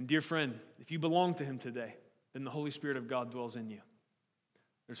 And dear friend, if you belong to him today, then the Holy Spirit of God dwells in you.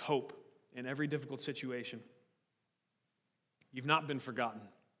 There's hope in every difficult situation. You've not been forgotten,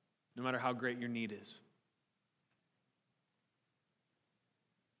 no matter how great your need is.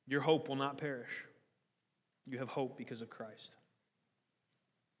 Your hope will not perish. You have hope because of Christ.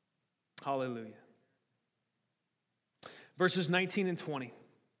 Hallelujah. Verses 19 and 20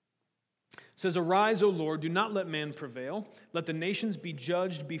 says, "Arise, O Lord, do not let man prevail. Let the nations be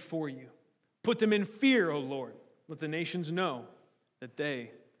judged before you. Put them in fear, O Lord. Let the nations know that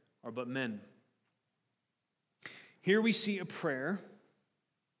they are but men." Here we see a prayer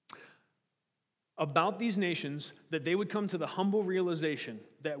about these nations, that they would come to the humble realization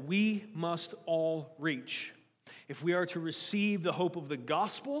that we must all reach if we are to receive the hope of the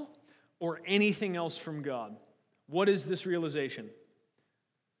gospel or anything else from God. What is this realization?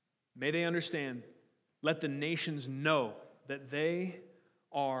 May they understand, let the nations know that they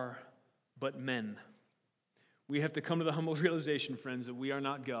are but men. We have to come to the humble realization, friends, that we are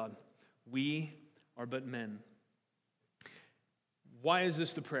not God. We are but men. Why is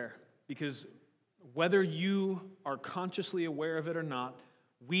this the prayer? Because whether you are consciously aware of it or not,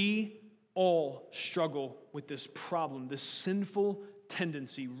 we all struggle with this problem, this sinful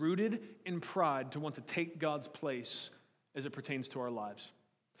tendency rooted in pride to want to take God's place as it pertains to our lives.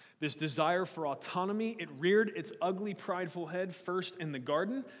 This desire for autonomy, it reared its ugly, prideful head first in the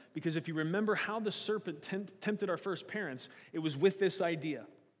garden, because if you remember how the serpent tempted our first parents, it was with this idea.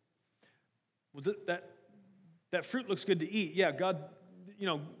 Well, that fruit looks good to eat. Yeah, God,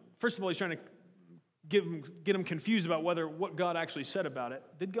 first of all, he's trying to get them confused about what God actually said about it.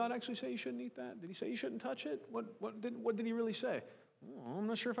 Did God actually say you shouldn't eat that? Did he say you shouldn't touch it? What did he really say? Oh, I'm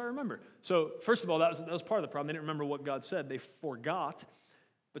not sure if I remember. So first of all, that was part of the problem. They didn't remember what God said. They forgot.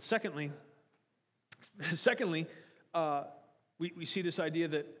 But secondly, we see this idea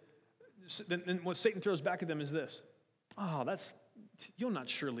that then what Satan throws back at them is this. Oh, you'll not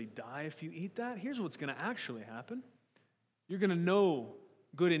surely die if you eat that. Here's what's going to actually happen. You're going to know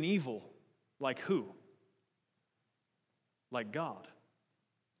good and evil. Like who? Like God.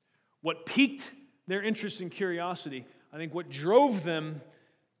 What piqued their interest and curiosity, I think what drove them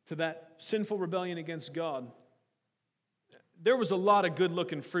to that sinful rebellion against God, there was a lot of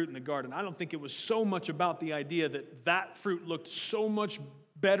good-looking fruit in the garden. I don't think it was so much about the idea that fruit looked so much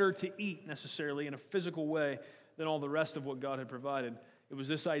better to eat necessarily in a physical way than all the rest of what God had provided. It was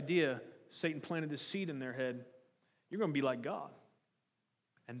this idea, Satan planted this seed in their head, you're going to be like God.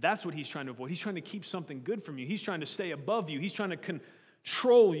 And that's what he's trying to avoid. He's trying to keep something good from you. He's trying to stay above you. He's trying to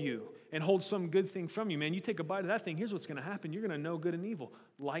control you and hold some good thing from you. Man, you take a bite of that thing, here's what's going to happen. You're going to know good and evil,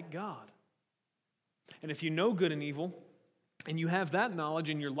 like God. And if you know good and evil, and you have that knowledge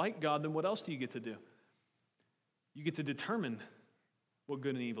and you're like God, then what else do you get to do? You get to determine what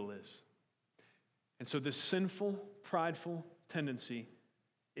good and evil is. And so this sinful, prideful tendency,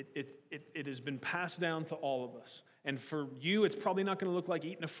 it has been passed down to all of us. And for you, it's probably not going to look like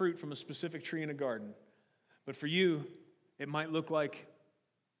eating a fruit from a specific tree in a garden. But for you, it might look like,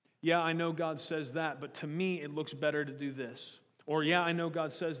 yeah, I know God says that, but to me, it looks better to do this. Or, yeah, I know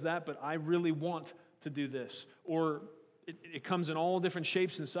God says that, but I really want to do this. Or it comes in all different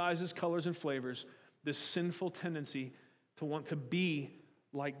shapes and sizes, colors and flavors, this sinful tendency to want to be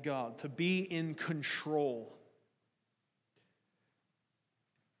like God, to be in control.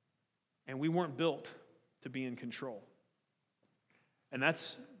 And we weren't built to be in control. And that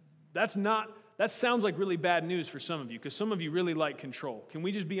sounds like really bad news for some of you, because some of you really like control. Can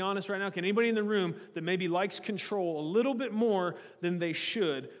we just be honest right now? Can anybody in the room that maybe likes control a little bit more than they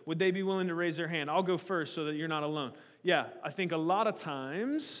should, would they be willing to raise their hand? I'll go first so that you're not alone. Yeah, I think a lot of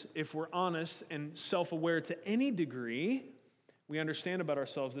times, if we're honest and self-aware to any degree, we understand about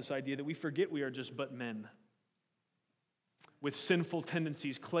ourselves this idea that we forget we are just but men with sinful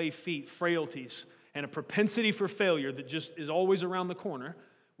tendencies, clay feet, frailties, and a propensity for failure that just is always around the corner.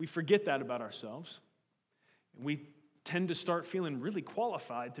 We forget that about ourselves. And we tend to start feeling really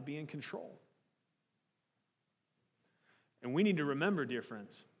qualified to be in control. And we need to remember, dear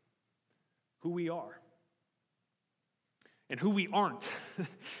friends, who we are. And who we aren't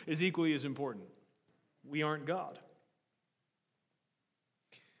is equally as important. We aren't God.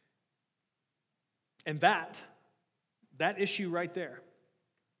 And that that issue right there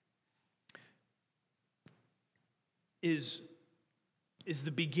is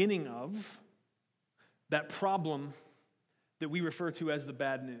the beginning of that problem that we refer to as the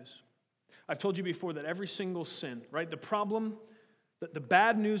bad news. I've told you before that every single sin, right? The problem, that the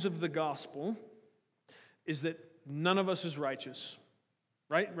bad news of the gospel is that none of us is righteous,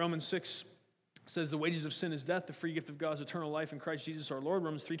 right? Romans 6 says the wages of sin is death, the free gift of God is eternal life in Christ Jesus our Lord.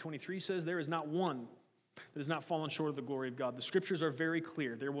 Romans 3:23 says there is not one that has not fallen short of the glory of God. The scriptures are very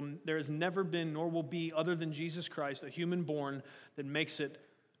clear. There has never been nor will be, other than Jesus Christ, a human born that makes it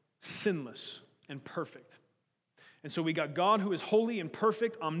sinless and perfect. And so we got God who is holy and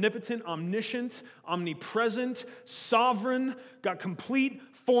perfect, omnipotent, omniscient, omnipresent, sovereign, got complete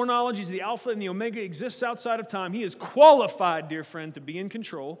foreknowledge. He's the Alpha and the Omega, exists outside of time. He is qualified, dear friend, to be in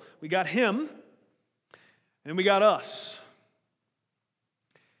control. We got him, and we got us.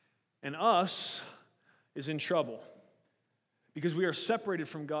 And us is in trouble because we are separated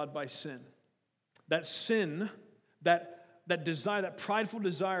from God by sin. That sin, that desire, that prideful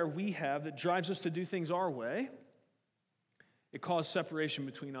desire we have that drives us to do things our way, it caused separation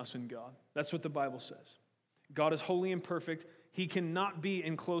between us and God. That's what the Bible says. God is holy and perfect. He cannot be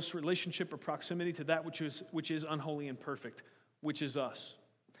in close relationship or proximity to that which is unholy and perfect, which is us.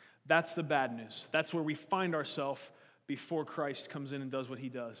 That's the bad news. That's where we find ourselves before Christ comes in and does what he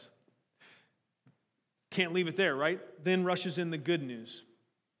does. Can't leave it there, right? Then rushes in the good news.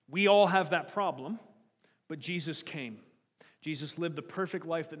 We all have that problem, but Jesus came. Jesus lived the perfect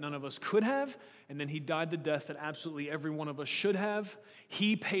life that none of us could have, and then he died the death that absolutely every one of us should have.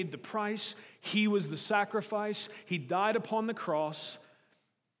 He paid the price. He was the sacrifice. He died upon the cross,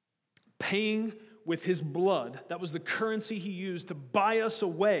 paying with his blood. That was the currency he used to buy us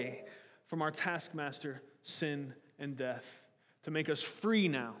away from our taskmaster, sin and death, to make us free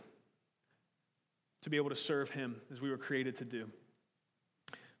now to be able to serve him as we were created to do.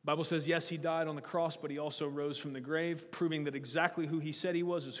 The Bible says, yes, he died on the cross, but he also rose from the grave, proving that exactly who he said he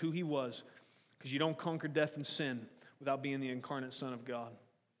was is who he was, because you don't conquer death and sin without being the incarnate Son of God.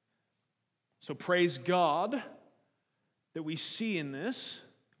 So praise God that we see in this.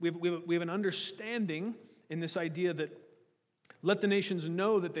 We have an understanding in this idea that let the nations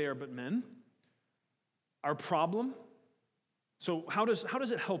know that they are but men. Our problem. So how does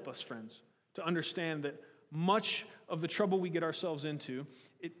it help us, friends, to understand that much of the trouble we get ourselves into,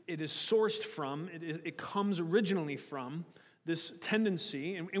 it is sourced from, it comes originally from this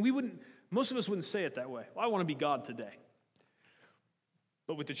tendency, and most of us wouldn't say it that way. Well, I want to be God today.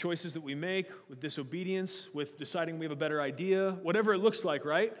 But with the choices that we make, with disobedience, with deciding we have a better idea, whatever it looks like,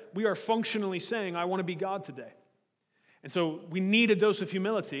 right? We are functionally saying, I want to be God today. And so we need a dose of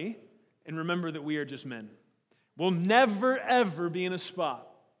humility and remember that we are just men. We'll never, ever be in a spot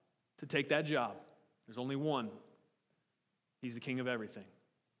to take that job. There's only one. He's the king of everything.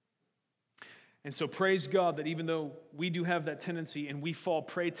 And so praise God that even though we do have that tendency and we fall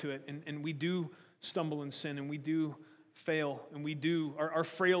prey to it and we do stumble in sin and we do fail and our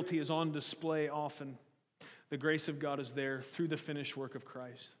frailty is on display often, the grace of God is there through the finished work of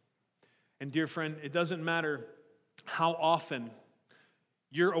Christ. And dear friend, it doesn't matter how often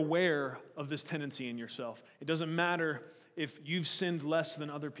you're aware of this tendency in yourself. It doesn't matter if you've sinned less than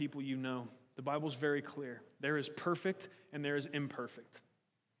other people you know. The Bible's very clear. There is perfect and there is imperfect.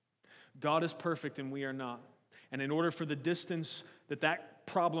 God is perfect and we are not. And in order for the distance that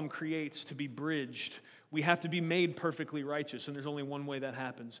problem creates to be bridged, we have to be made perfectly righteous. And there's only one way that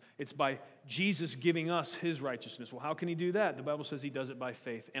happens. It's by Jesus giving us his righteousness. Well, how can he do that? The Bible says he does it by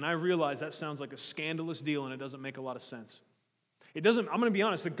faith. And I realize that sounds like a scandalous deal and it doesn't make a lot of sense. I'm going to be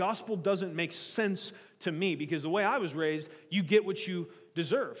honest, the gospel doesn't make sense to me because the way I was raised, you get what you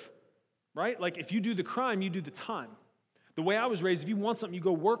deserve, right? Like if you do the crime, you do the time. The way I was raised, if you want something, you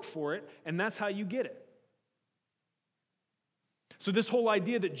go work for it, and that's how you get it. So this whole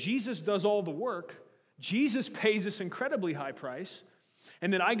idea that Jesus does all the work, Jesus pays this incredibly high price,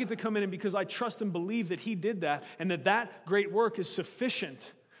 and that I get to come in and because I trust and believe that he did that, and that great work is sufficient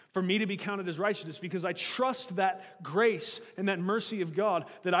for me to be counted as righteousness because I trust that grace and that mercy of God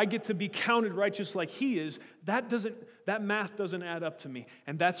that I get to be counted righteous like he is, that math doesn't add up to me.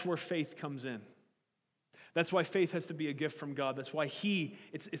 And that's where faith comes in. That's why faith has to be a gift from God. That's why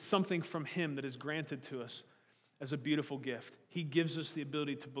it's something from him that is granted to us as a beautiful gift. He gives us the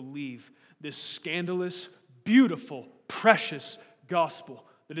ability to believe this scandalous, beautiful, precious gospel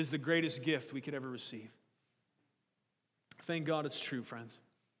that is the greatest gift we could ever receive. Thank God it's true, friends.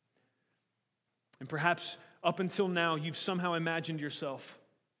 And perhaps up until now, you've somehow imagined yourself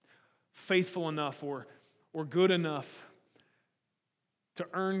faithful enough or good enough to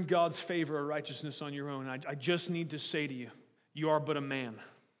earn God's favor or righteousness on your own. I just need to say to you, you are but a man.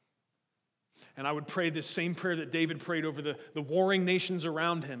 And I would pray this same prayer that David prayed over the warring nations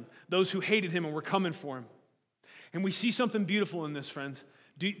around him, those who hated him and were coming for him. And we see something beautiful in this, friends.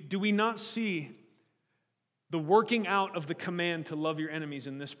 Do we not see the working out of the command to love your enemies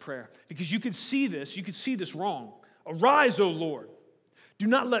in this prayer? Because you could see this wrong. Arise, O Lord. Do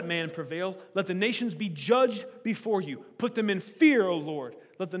not let man prevail. Let the nations be judged before you. Put them in fear, O Lord.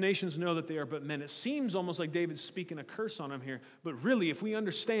 Let the nations know that they are but men. It seems almost like David's speaking a curse on him here. But really, if we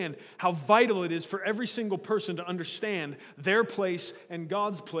understand how vital it is for every single person to understand their place and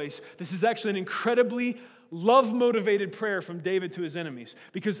God's place, this is actually an incredibly love-motivated prayer from David to his enemies.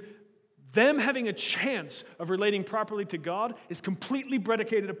 Because them having a chance of relating properly to God is completely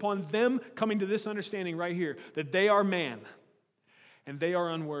predicated upon them coming to this understanding right here, that they are man, and they are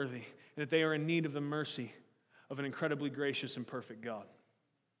unworthy, and that they are in need of the mercy of an incredibly gracious and perfect God.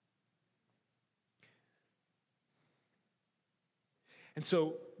 And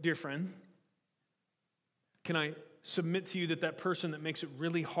so, dear friend, can I submit to you that person that makes it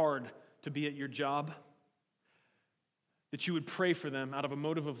really hard to be at your job, that you would pray for them out of a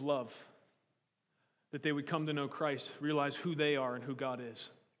motive of love, that they would come to know Christ, realize who they are and who God is?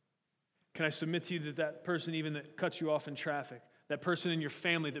 Can I submit to you that person even that cuts you off in traffic, that person in your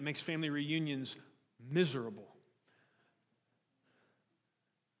family that makes family reunions miserable?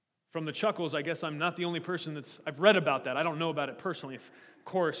 From the chuckles, I guess I'm not the only person I've read about that. I don't know about it personally, of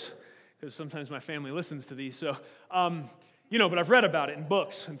course, because sometimes my family listens to these. So, but I've read about it in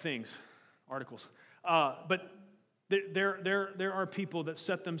books and things, articles. But there are people that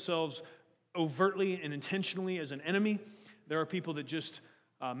set themselves overtly and intentionally as an enemy. There are people that just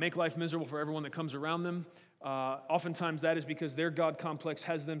make life miserable for everyone that comes around them. Oftentimes that is because their God complex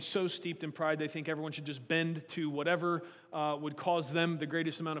has them so steeped in pride they think everyone should just bend to whatever would cause them the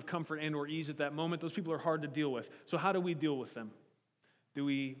greatest amount of comfort and or ease at that moment. Those people are hard to deal with. So how do we deal with them? Do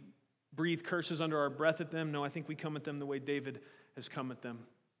we breathe curses under our breath at them? No, I think we come at them the way David has come at them.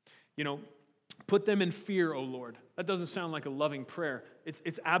 Put them in fear, O Lord. That doesn't sound like a loving prayer.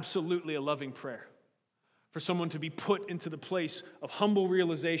 It's absolutely a loving prayer. For someone to be put into the place of humble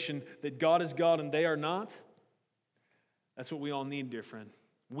realization that God is God and they are not, that's what we all need, dear friend.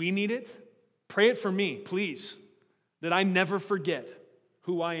 We need it. Pray it for me, please, that I never forget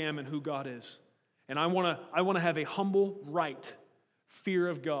who I am and who God is. And I want to have a humble, right fear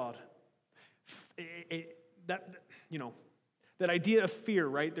of God. That idea of fear,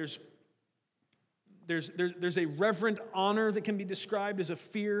 right? There's a reverent honor that can be described as a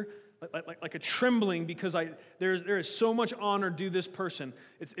fear, like a trembling, because there is so much honor due this person.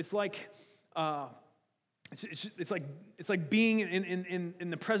 It's like being in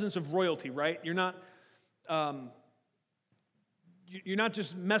the presence of royalty, right? You're not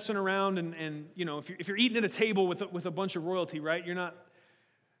just messing around and if you're eating at a table with a bunch of royalty, right? You're not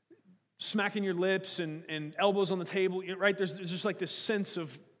smacking your lips and elbows on the table, right? There's just like this sense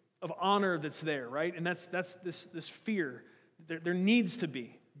of honor that's there, right? And that's this fear. There needs to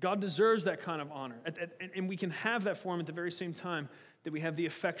be. God deserves that kind of honor. And we can have that for him at the very same time that we have the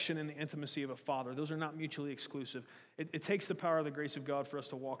affection and the intimacy of a father. Those are not mutually exclusive. It takes the power of the grace of God for us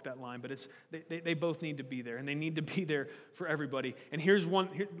to walk that line, but they both need to be there, and they need to be there for everybody. And here's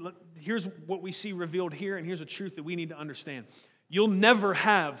what we see revealed here, and here's a truth that we need to understand. You'll never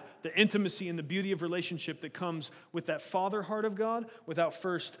have the intimacy and the beauty of relationship that comes with that father heart of God without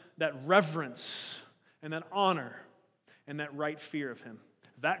first that reverence and that honor and that right fear of him.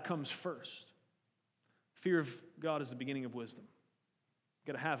 That comes first. Fear of God is the beginning of wisdom.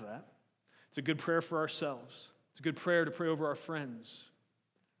 You've got to have that. It's a good prayer for ourselves. It's a good prayer to pray over our friends.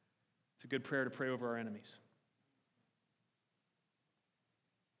 It's a good prayer to pray over our enemies.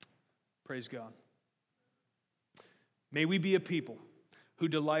 Praise God. May we be a people who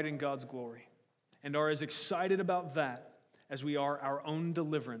delight in God's glory and are as excited about that as we are our own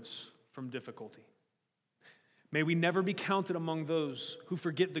deliverance from difficulty. May we never be counted among those who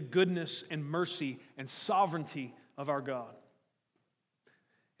forget the goodness and mercy and sovereignty of our God.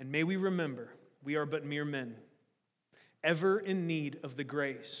 And may we remember we are but mere men, ever in need of the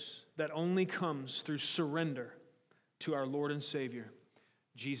grace that only comes through surrender to our Lord and Savior,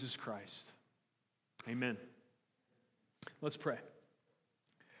 Jesus Christ. Amen. Let's pray.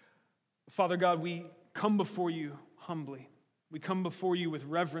 Father God, we come before you humbly. We come before you with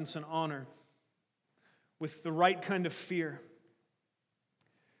reverence and honor, with the right kind of fear.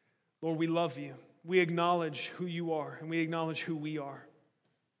 Lord, we love you. We acknowledge who you are, and we acknowledge who we are.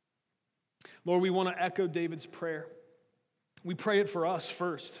 Lord, we want to echo David's prayer. We pray it for us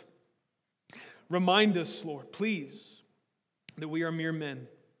first. Remind us, Lord, please, that we are mere men.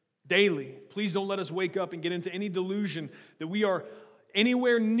 Daily, please don't let us wake up and get into any delusion that we are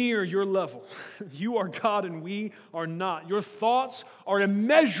anywhere near your level. You are God and we are not. Your thoughts are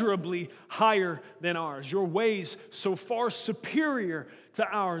immeasurably higher than ours. Your ways so far superior to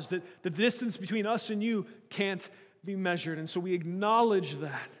ours that the distance between us and you can't be measured. And so we acknowledge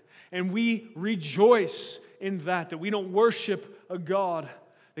that and we rejoice in that we don't worship a God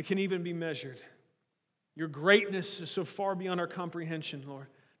that can even be measured. Your greatness is so far beyond our comprehension, Lord,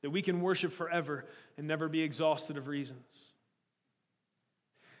 that we can worship forever and never be exhausted of reasons.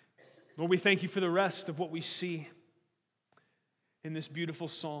 Lord, we thank you for the rest of what we see in this beautiful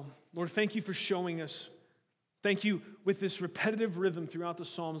psalm. Lord, thank you for showing us. Thank you with this repetitive rhythm throughout the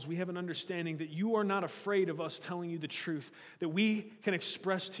Psalms. We have an understanding that you are not afraid of us telling you the truth, that we can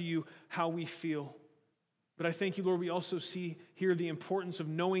express to you how we feel. But I thank you, Lord, we also see here the importance of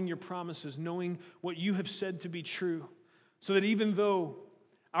knowing your promises, knowing what you have said to be true, so that even though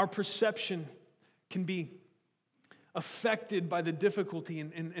our perception can be affected by the difficulty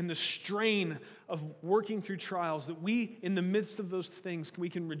and the strain of working through trials, that we, in the midst of those things, we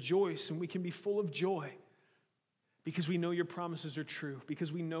can rejoice and we can be full of joy because we know your promises are true,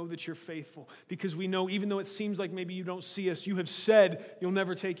 because we know that you're faithful, because we know even though it seems like maybe you don't see us, you have said you'll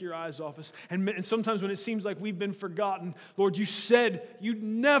never take your eyes off us. And sometimes when it seems like we've been forgotten, Lord, you said you'd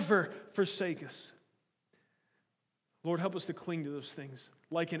never forsake us. Lord, help us to cling to those things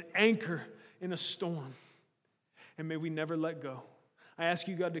like an anchor in a storm. And may we never let go. I ask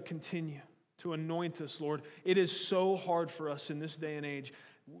you, God, to continue to anoint us, Lord. It is so hard for us in this day and age.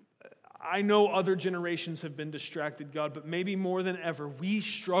 I know other generations have been distracted, God, but maybe more than ever, we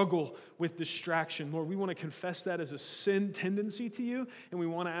struggle with distraction. Lord, we want to confess that as a sin tendency to you, and we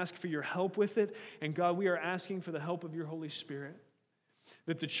want to ask for your help with it. And God, we are asking for the help of your Holy Spirit,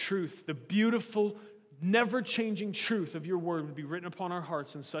 that the truth, the beautiful, never-changing truth of your word would be written upon our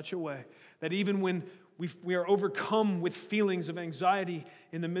hearts in such a way that even when we are overcome with feelings of anxiety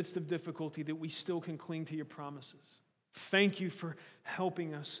in the midst of difficulty, that we still can cling to your promises. Thank you for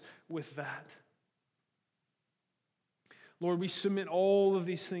helping us with that. Lord, we submit all of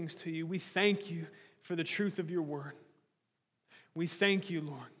these things to you. We thank you for the truth of your word. We thank you,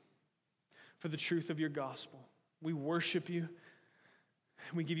 Lord, for the truth of your gospel. We worship you,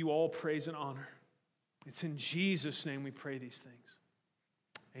 and we give you all praise and honor. It's in Jesus' name we pray these things.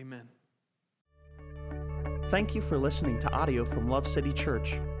 Amen. Thank you for listening to audio from Love City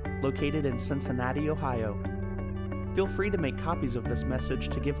Church, located in Cincinnati, Ohio. Feel free to make copies of this message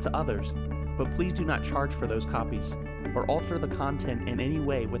to give to others, but please do not charge for those copies or alter the content in any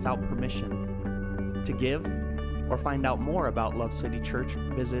way without permission. To give or find out more about Love City Church,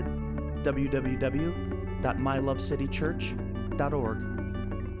 visit www.mylovecitychurch.org.